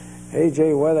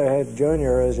A.J. Weatherhead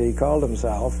Jr., as he called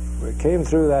himself, came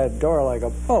through that door like a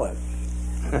bullet.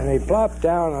 And he plopped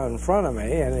down in front of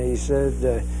me, and he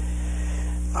said,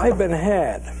 I've been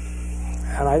had,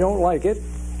 and I don't like it,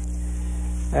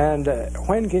 and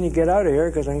when can you get out of here,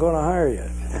 because I'm going to hire you.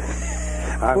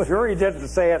 I'm sure he didn't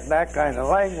say it in that kind of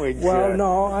language. Well,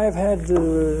 no, I've had to,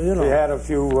 you know. You had a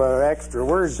few extra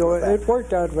words. So it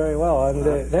worked out very well.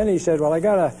 And then he said, well, I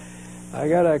got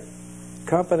a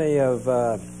company of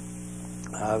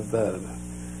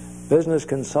business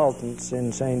consultants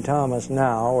in St. Thomas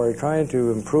now. We're trying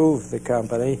to improve the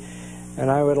company,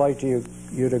 and I would like you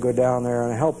to go down there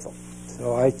and help them.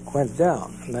 So I went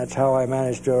down, and that's how I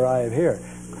managed to arrive here.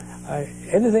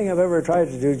 Anything I've ever tried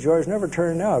to do, George, never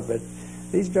turned out, but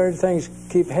these darn things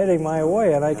keep heading my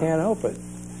way, and I can't help it.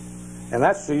 And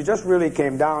so you just really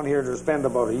came down here to spend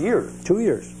about a year. 2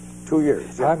 years. 2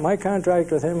 years. Yeah. My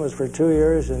contract with him was for 2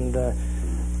 years, and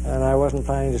I wasn't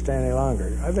planning to stay any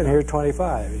longer. I've been here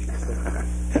 25.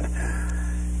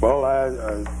 Well,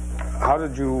 how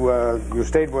did you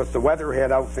stayed with the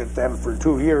Weatherhead outfit then for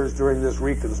 2 years during this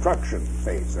reconstruction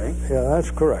phase, eh? Yeah,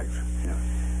 that's correct. Yeah.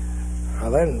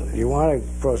 Well, then, you want to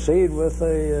proceed with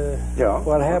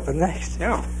what happened next?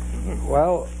 Yeah.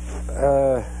 Well,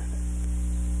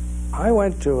 I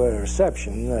went to a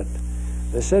reception that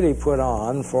the city put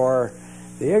on for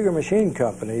the Jaeger Machine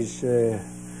Company's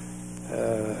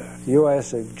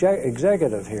U.S.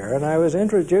 executive here, and I was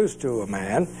introduced to a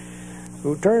man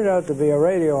who turned out to be a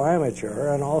radio amateur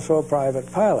and also a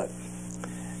private pilot.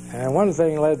 And one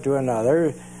thing led to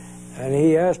another, and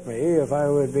he asked me if I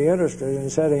would be interested in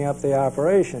setting up the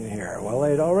operation here. Well,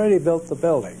 they'd already built the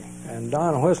building, and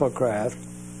Don Whistlecraft,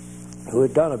 who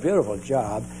had done a beautiful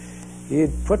job, he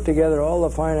had put together all the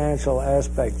financial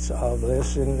aspects of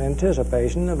this in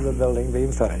anticipation of the building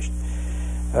being finished.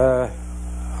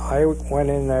 I went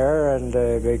in there and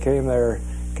became their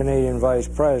Canadian Vice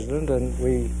President, and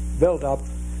we built up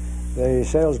the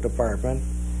sales department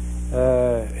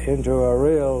into a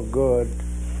real good,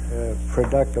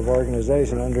 productive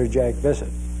organization under Jack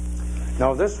Bissett.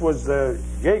 Now, this was the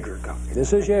Jaeger company.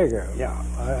 This is Jaeger. Yeah.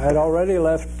 I had already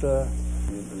left...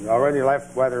 already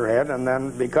left Weatherhead, and then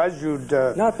because you'd...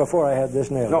 Not before I had this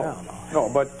nailed down. No,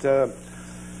 but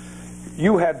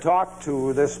you had talked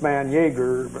to this man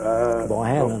Jaeger by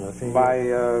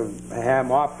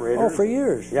ham operators. Oh, for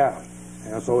years. Yeah.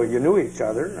 And so you knew each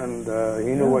other, and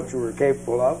he knew what you were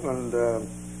capable of, and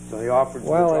so he offered you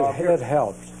the job here. It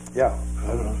helped. Yeah.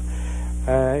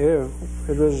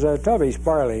 It was Tubby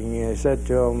Sparling. He said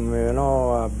to him, you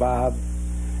know, Bob,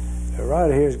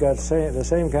 Rod here's got the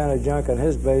same kind of junk in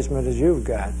his basement as you've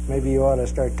got. Maybe you ought to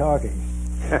start talking.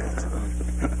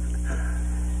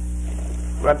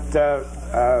 But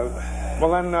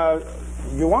Well, then,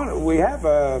 you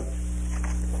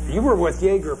were with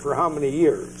Jaeger for how many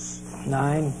years?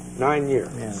 9. 9 years.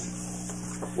 Yeah.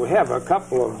 We have a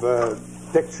couple of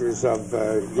pictures of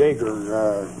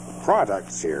Jaeger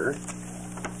products here.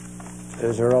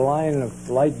 Is there a line of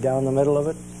light down the middle of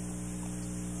it?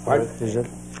 What? Is it?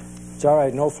 It's all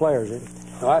right, no flares.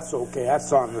 No, that's okay.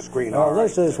 That's on the screen. Well,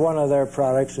 this is one of their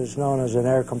products. It's known as an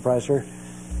air compressor,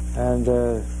 and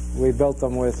we built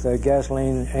them with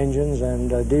gasoline engines and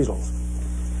diesels.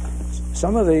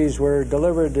 Some of these were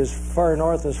delivered as far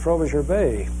north as Frobisher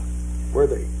Bay. Were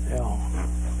they? Yeah.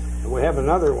 And we have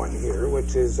another one here,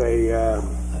 which is a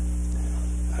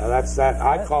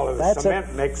I call it a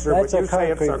cement mixer, but you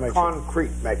say it's a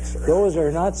concrete mixer. Those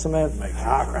are not cement mixers.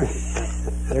 All right.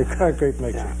 They're concrete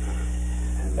mixers.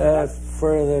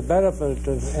 For the benefit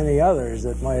of any others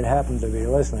that might happen to be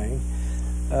listening,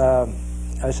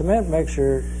 a cement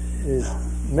mixer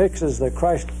mixes the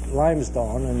crushed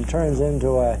limestone and turns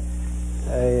into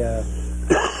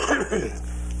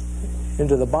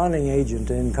into the bonding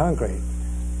agent in concrete.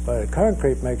 But a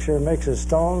concrete mixer mixes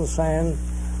stone, sand,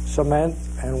 cement,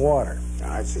 and water.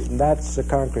 I see. And that's the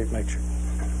concrete mixer.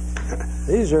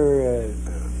 These are,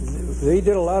 they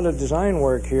did a lot of design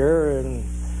work here in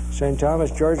St.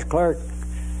 Thomas. George Clark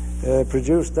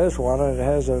produced this one, and it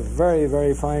has a very,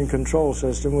 very fine control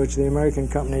system, which the American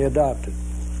company adopted.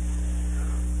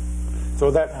 So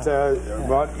that,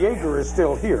 well, Jaeger is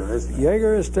still here, isn't it?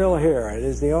 Jaeger is still here. It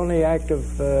is the only active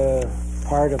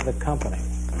part of the company.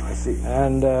 I see.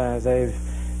 And they've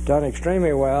done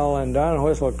extremely well, and Don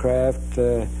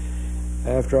Whistlecraft,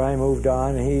 after I moved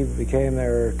on, he became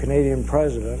their Canadian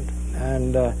president,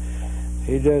 and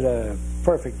he did a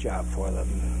perfect job for them.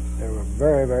 They were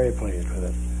very, very pleased with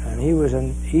it. And he was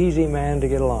an easy man to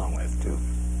get along with, too.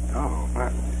 Oh,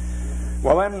 man.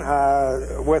 Well, then,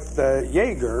 with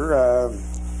Jaeger,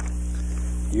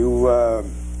 you are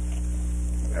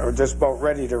just about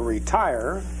ready to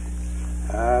retire.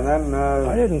 And then...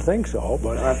 I didn't think so,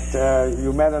 but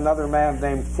you met another man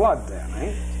named Flood then,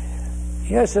 eh?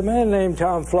 Yes, a man named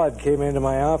Tom Flood came into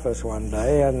my office one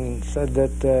day and said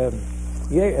that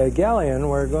Galleon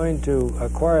were going to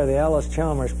acquire the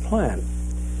Allis-Chalmers plant.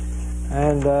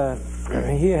 And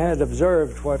he had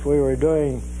observed what we were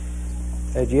doing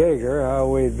at Jaeger, how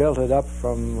we built it up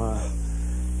from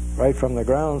right from the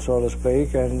ground, so to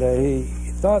speak, and he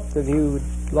thought that he would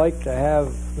like to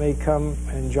have me come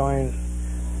and join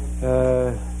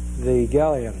the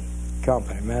Galleon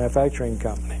company, manufacturing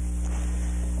company.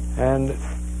 And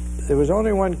there was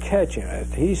only one catch in it.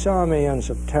 He saw me in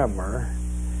September,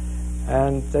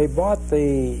 and they bought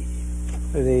the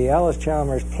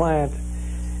Allis-Chalmers plant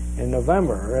in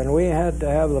November, and we had to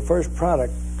have the first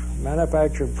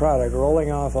manufactured product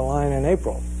rolling off the line in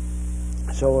April.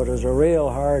 So it was a real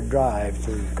hard drive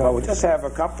to come. Well, we just have a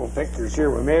couple of pictures here.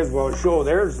 We may as well show.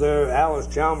 There's the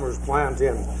Allis-Chalmers plant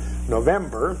in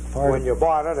November when you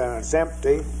bought it, and it's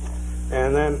empty.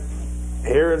 And then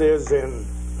here it is in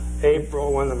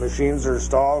April when the machines are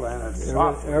installed and it's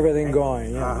everything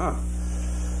going. Yeah.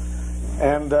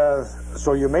 And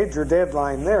so you made your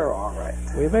deadline there, all right.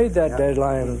 We made that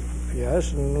deadline,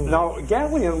 yes. Now,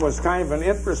 Galleon was kind of an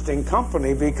interesting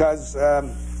company because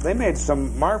they made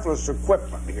some marvelous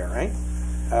equipment here, right?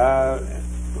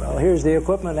 Well, here's the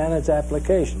equipment and its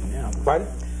application. Yeah. Pardon?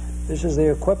 This is the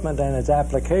equipment and its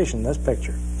application, this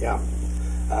picture. Yeah.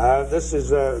 This is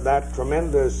that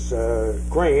tremendous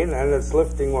crane, and it's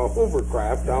lifting a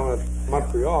hovercraft down at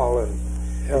Montreal. And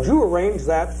did you arrange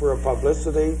that for a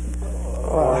publicity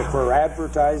or for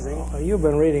advertising? You've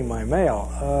been reading my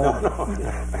mail. No.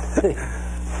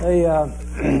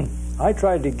 I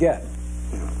tried to get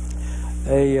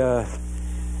a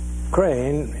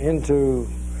crane into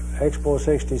Expo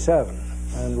 67,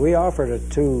 and we offered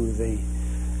it to the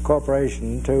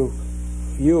corporation to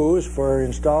use for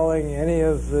installing any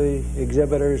of the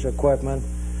exhibitors' equipment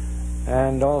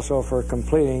and also for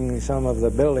completing some of the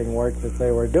building work that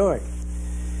they were doing.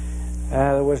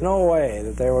 There was no way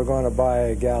that they were going to buy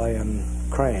a Galleon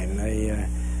crane.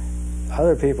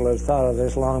 Other people had thought of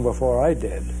this long before I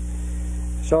did.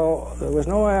 So there was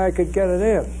no way I could get it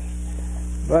in.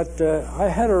 But I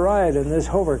had a ride in this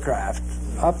hovercraft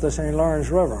up the St. Lawrence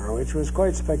River, which was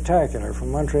quite spectacular,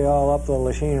 from Montreal up the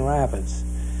Lachine Rapids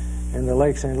into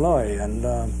Lake St. Louis. And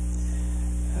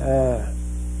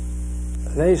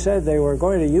they said they were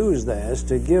going to use this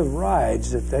to give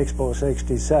rides at Expo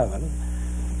 67.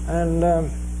 And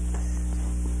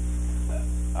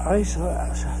I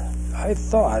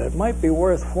thought it might be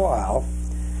worthwhile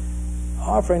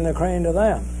offering the crane to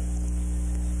them.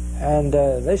 And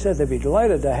they said they'd be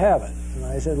delighted to have it. And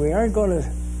I said, we aren't going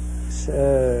to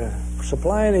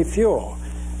supply any fuel.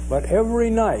 But every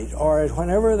night, or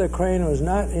whenever the crane was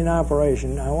not in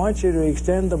operation, I want you to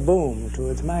extend the boom to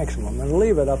its maximum and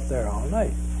leave it up there all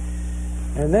night.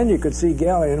 And then you could see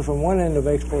galleon from one end of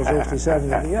Expo 67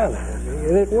 to the other.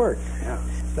 It worked. Yeah.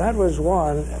 That was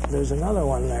one. There's another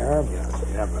one there.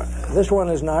 This one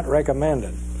is not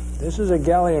recommended. This is a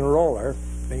galleon roller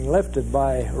being lifted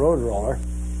by road roller,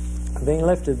 being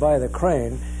lifted by the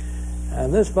crane,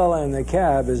 and this fella in the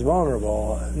cab is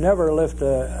vulnerable. Never lift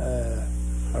a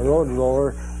road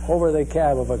roller over the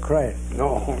cab of a crane.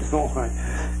 No.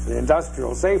 The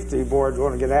Industrial Safety Board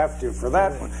want to get after you for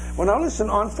that one. Well, now listen,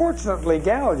 unfortunately,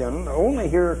 galleon only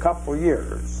here a couple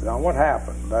years. Now, what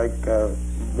happened? Like,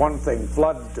 one thing,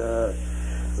 flood, the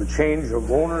change of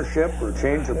ownership or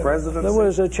change of presidency? There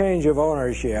was a change of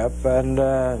ownership, and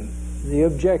the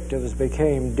objectives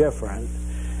became different.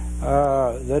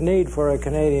 The need for a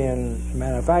Canadian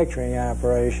manufacturing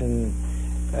operation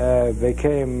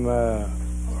became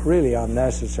really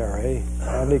unnecessary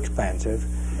and expensive,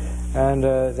 and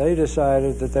they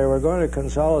decided that they were going to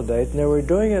consolidate, and they were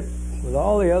doing it with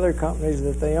all the other companies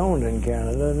that they owned in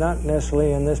Canada, not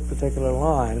necessarily in this particular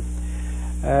line,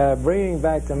 bringing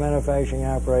back the manufacturing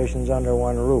operations under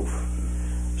one roof.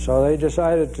 So they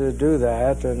decided to do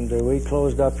that, and we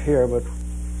closed up here, but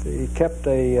we kept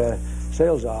a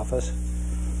sales office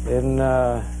in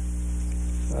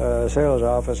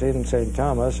St.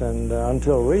 Thomas, and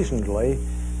until recently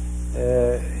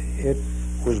it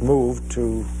was moved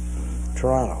to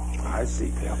Toronto. I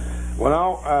see. Yeah.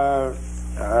 Well, now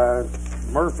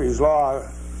Murphy's Law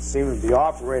seems to be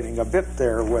operating a bit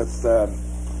there with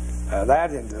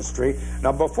that industry.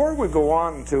 Now, before we go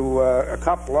on to a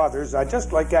couple others, I'd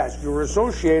just like to ask, you're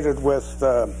associated with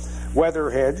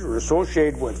Weatherhead, you're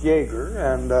associated with Jaeger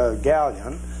and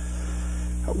Galleon.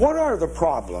 What are the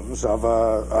problems of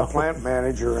a plant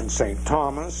manager in St.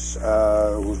 Thomas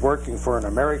who's working for an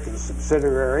American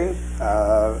subsidiary,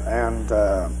 and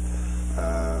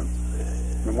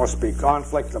there must be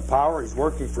conflict of power? He's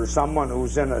working for someone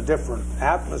who's in a different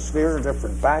atmosphere, a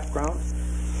different background.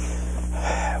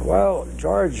 Well,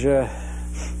 George,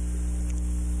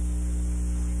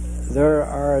 there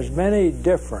are as many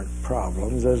different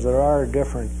problems as there are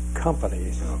different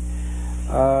companies.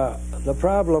 The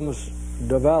problems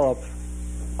develop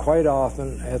quite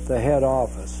often at the head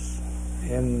office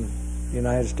in the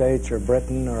United States or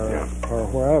Britain or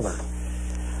wherever.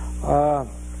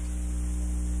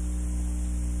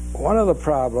 One of the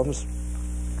problems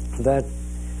that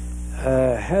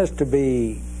has to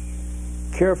be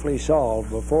carefully solved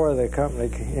before the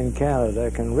company in Canada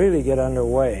can really get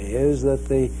underway is that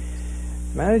the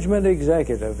management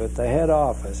executive at the head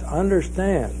office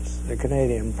understands the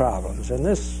Canadian problems. And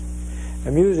this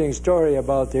amusing story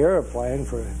about the airplane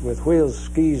with wheels,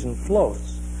 skis, and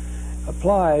floats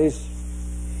applies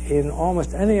in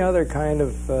almost any other kind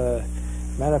of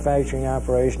manufacturing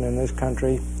operation in this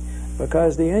country,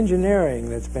 because the engineering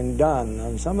that's been done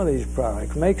on some of these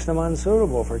products makes them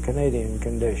unsuitable for Canadian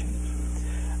conditions.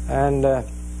 And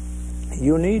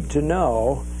you need to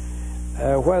know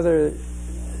whether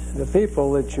the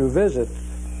people that you visit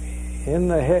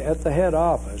at the head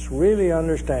office really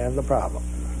understand the problem.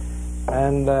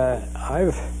 And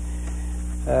I've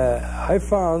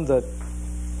found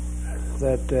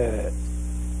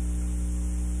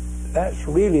that's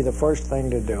really the first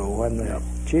thing to do when the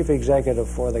chief executive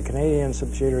for the Canadian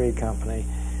subsidiary company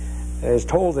is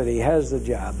told that he has the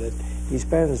job, that he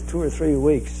spends 2 or 3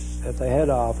 weeks at the head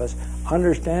office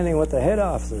understanding what the head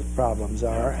office's problems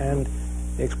are and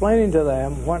explaining to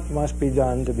them what must be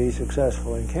done to be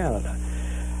successful in Canada.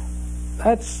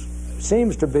 That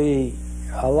seems to be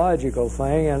a logical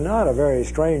thing and not a very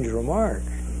strange remark,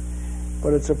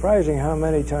 but it's surprising how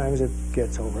many times it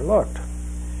gets overlooked.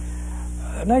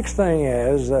 The next thing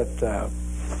is that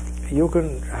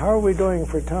how are we doing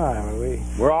for time?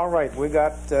 We're all right. We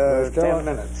got 10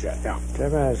 minutes yet. Yeah.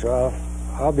 10 minutes. Well,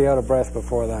 I'll be out of breath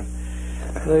before then.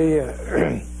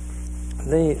 The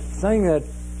thing that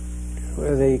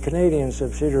the Canadian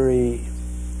subsidiary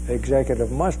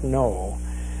executive must know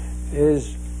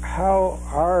is how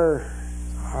our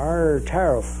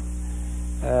tariff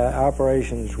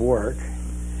operations work,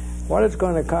 what it's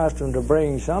going to cost them to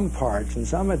bring some parts and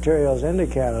some materials into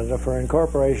Canada for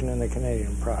incorporation in the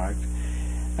Canadian product,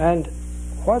 and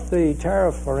what the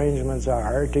tariff arrangements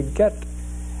are to get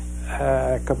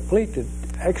a completed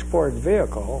export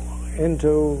vehicle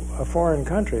into a foreign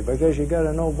country, because you got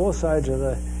to know both sides of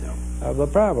the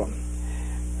problem.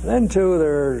 And then too,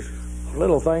 there's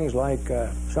little things like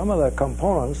some of the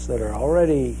components that are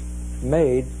already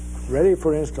made, ready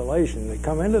for installation, that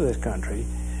come into this country.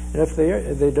 And if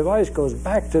the device goes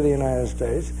back to the United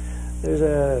States, there's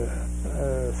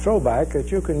a throwback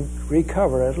that you can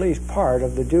recover at least part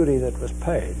of the duty that was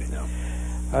paid.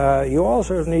 You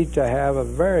also need to have a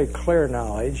very clear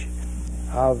knowledge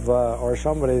of, or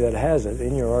somebody that has it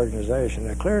in your organization,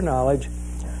 a clear knowledge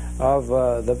of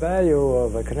the value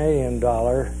of a Canadian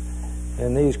dollar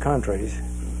in these countries,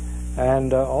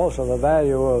 and also the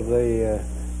value of the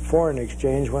foreign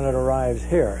exchange when it arrives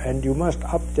here, and you must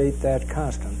update that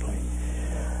constantly.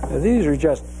 These are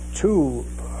just two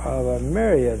of a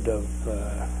myriad of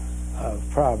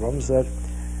problems that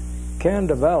can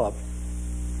develop,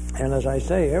 and as I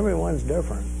say, everyone's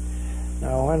different.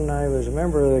 Now, when I was a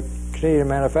member of the Canadian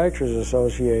Manufacturers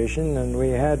Association and we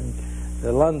had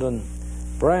the London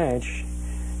branch,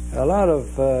 a lot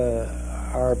of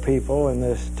our people in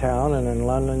this town and in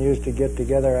London used to get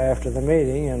together after the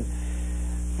meeting and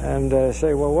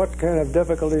say, well, what kind of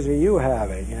difficulties are you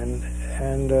having?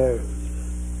 And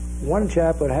one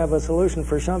chap would have a solution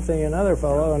for something another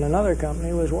fellow in another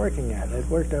company was working at. It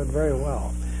worked out very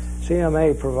well.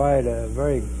 CMA provide a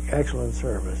very excellent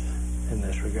service in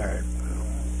this regard.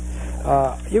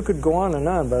 You could go on and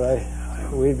on, but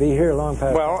we'd be here long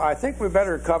past. Well, I think we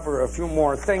better cover a few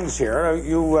more things here.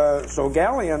 So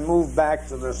Galleon moved back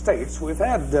to the States. We've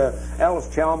had Alice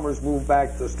Chalmers move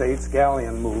back to the States.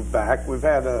 Galleon moved back. We've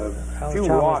had a few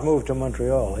Chalmers moved to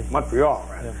Montreal. Montreal,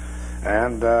 right? Yeah.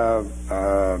 And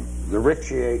the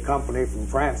Richier company from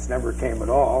France never came at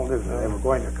all. They were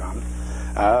going to come.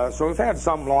 So we've had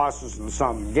some losses and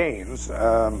some gains.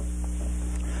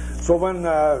 So when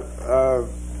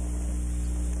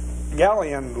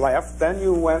Galleon left, then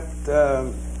you went,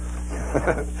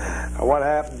 what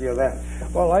happened to you then?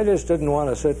 Well, I just didn't want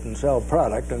to sit and sell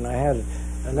product, and I had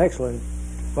an excellent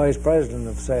vice president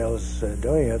of sales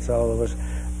doing it, so there was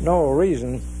no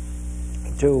reason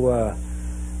to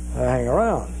hang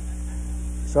around.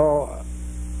 So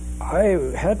I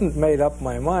hadn't made up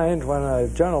my mind when a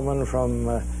gentleman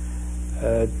from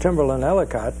Timberland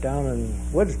Ellicott down in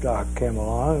Woodstock came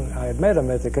along. I had met him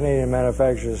at the Canadian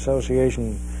Manufacturers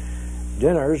Association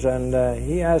dinners, and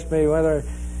he asked me whether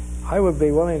I would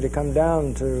be willing to come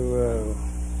down to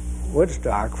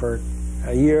Woodstock for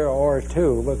a year or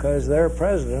two because their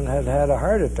president had had a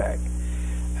heart attack,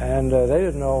 and they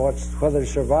didn't know whether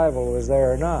survival was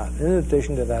there or not. In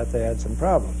addition to that, they had some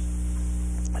problems.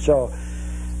 So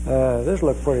this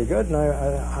looked pretty good, and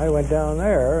I went down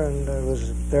there and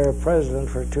was their president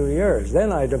for 2 years.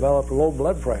 Then I developed low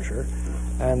blood pressure,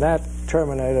 and that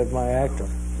terminated my active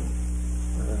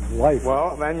life.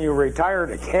 Well, then you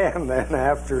retired again then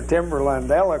after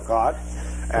Timberland Ellicott,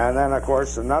 and then of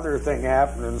course another thing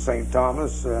happened in St.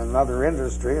 Thomas, another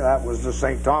industry. That was the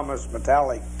St. Thomas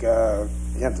metallic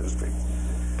industry.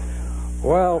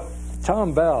 Well,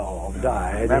 Tom Bell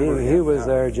died. He was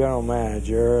their general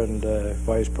manager and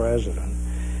vice president,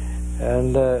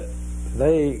 and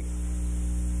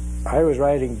I was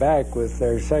riding back with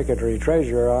their secretary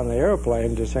treasurer on the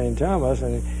airplane to St. Thomas,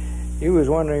 and he was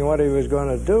wondering what he was going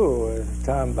to do with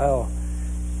Tom Bell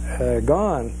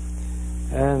gone.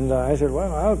 And I said,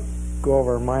 well, I'll go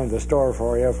over and mind the store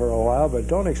for you for a while, but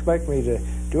don't expect me to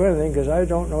do anything because I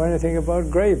don't know anything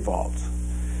about grave vaults.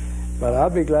 But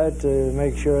I'll be glad to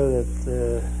make sure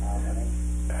that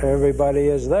everybody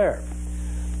is there.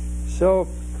 So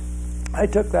I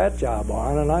took that job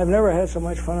on, and I've never had so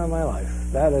much fun in my life.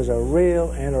 That is a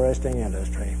real interesting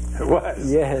industry. It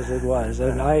was? Yes, it was.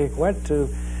 And I went to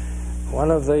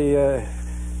one of the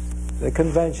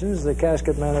conventions, the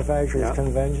casket manufacturers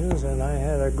conventions, and I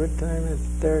had a good time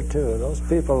there too. Those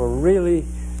people really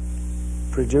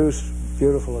produce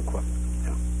beautiful equipment.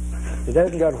 It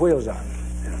hasn't got wheels on it.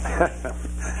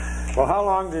 Well, how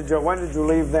long when did you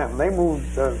leave them? They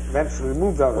eventually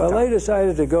moved out of town. Well, they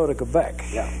decided to go to Quebec,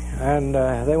 and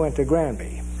they went to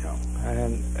Granby.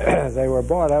 And they were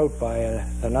bought out by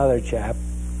another chap,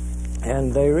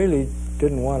 and they really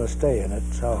didn't want to stay in it,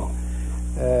 so...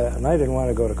 and I didn't want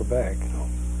to go to Quebec.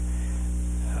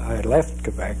 I had left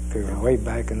Quebec way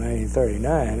back in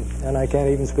 1939, and I can't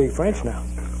even speak French now.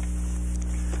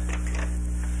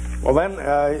 Well,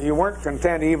 then you weren't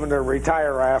content even to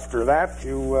retire after that.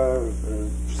 You,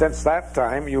 since that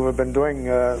time, you have been doing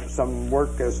some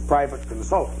work as private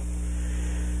consultant.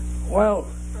 Well,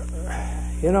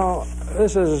 you know,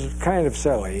 this is kind of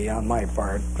silly on my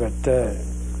part, but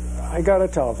I got a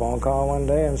telephone call one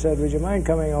day and said, would you mind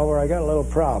coming over? I got a little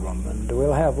problem, and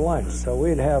we'll have lunch. So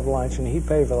we'd have lunch, and he'd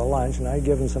pay for the lunch, and I'd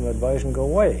give him some advice and go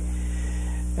away.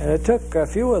 And it took a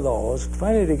few of those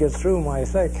finally to get through my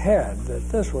thick head that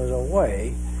this was a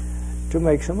way to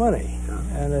make some money.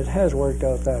 And it has worked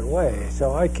out that way.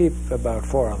 So I keep about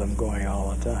 4 of them going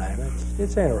all the time.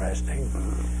 It's interesting.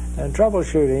 And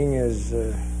troubleshooting is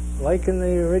like in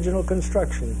the original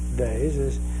construction days,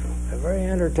 is a very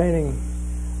entertaining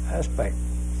aspect.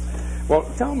 Well,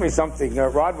 tell me something,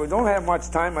 Rod. We don't have much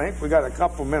time. I think we got a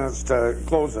couple minutes to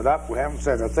close it up. We haven't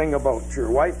said a thing about your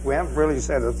wife. We haven't really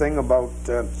said a thing about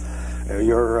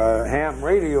your ham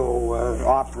radio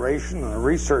operation and the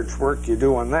research work you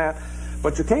do on that.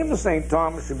 But you came to St.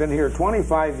 Thomas. You've been here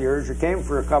 25 years. You came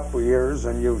for a couple of years,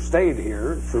 and you've stayed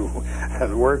here through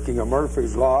working a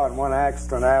Murphy's Law and one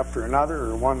accident after another,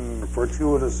 or one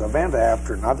fortuitous event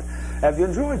after another. Have you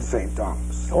enjoyed St.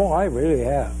 Thomas? Oh, I really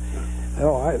have.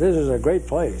 Oh, this is a great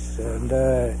place. And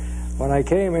when I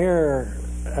came here,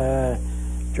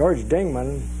 George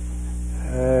Dingman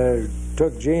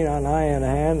took Gene and I in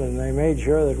hand, and they made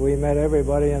sure that we met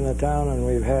everybody in the town, and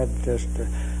we've had just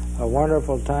a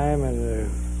wonderful time, and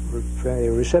the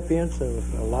recipients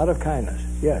of a lot of kindness.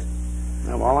 Yes.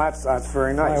 Well, that's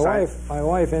very nice. My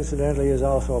wife, incidentally, is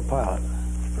also a pilot.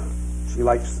 She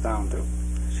likes the town too.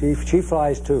 She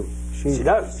flies too. She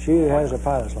does. She has a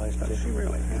pilot's license. Does she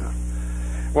really? Yeah.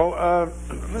 Well,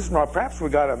 listen, Rob, perhaps we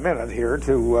got a minute here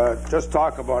to just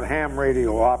talk about ham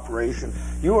radio operation.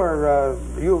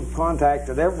 You've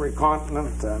contacted every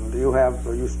continent, and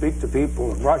you speak to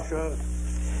people in Russia.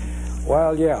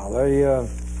 Well, yeah.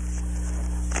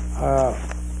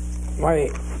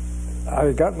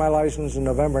 I got my license in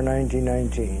November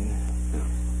 1919,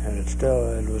 and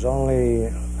it was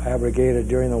only abrogated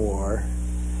during the war,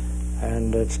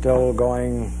 and it's still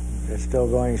going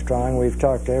strong. We've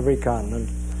talked to every continent: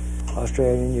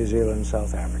 Australia, New Zealand,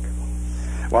 South Africa.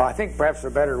 Well, I think perhaps a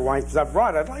better winds up.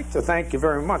 Rod, I'd like to thank you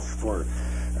very much for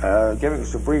giving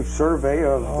us a brief survey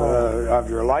of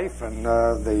your life and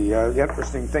the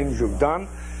interesting things you've done.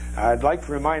 I'd like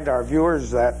to remind our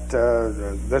viewers that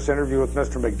this interview with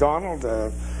Mr. MacDonald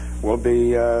will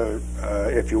be,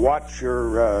 if you watch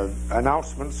your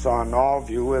announcements on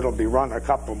AllView, it'll be run a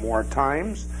couple more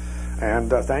times.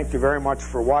 And thank you very much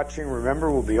for watching.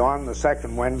 Remember, we'll be on the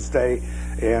second Wednesday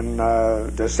in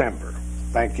December.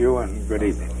 Thank you, and good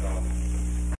evening.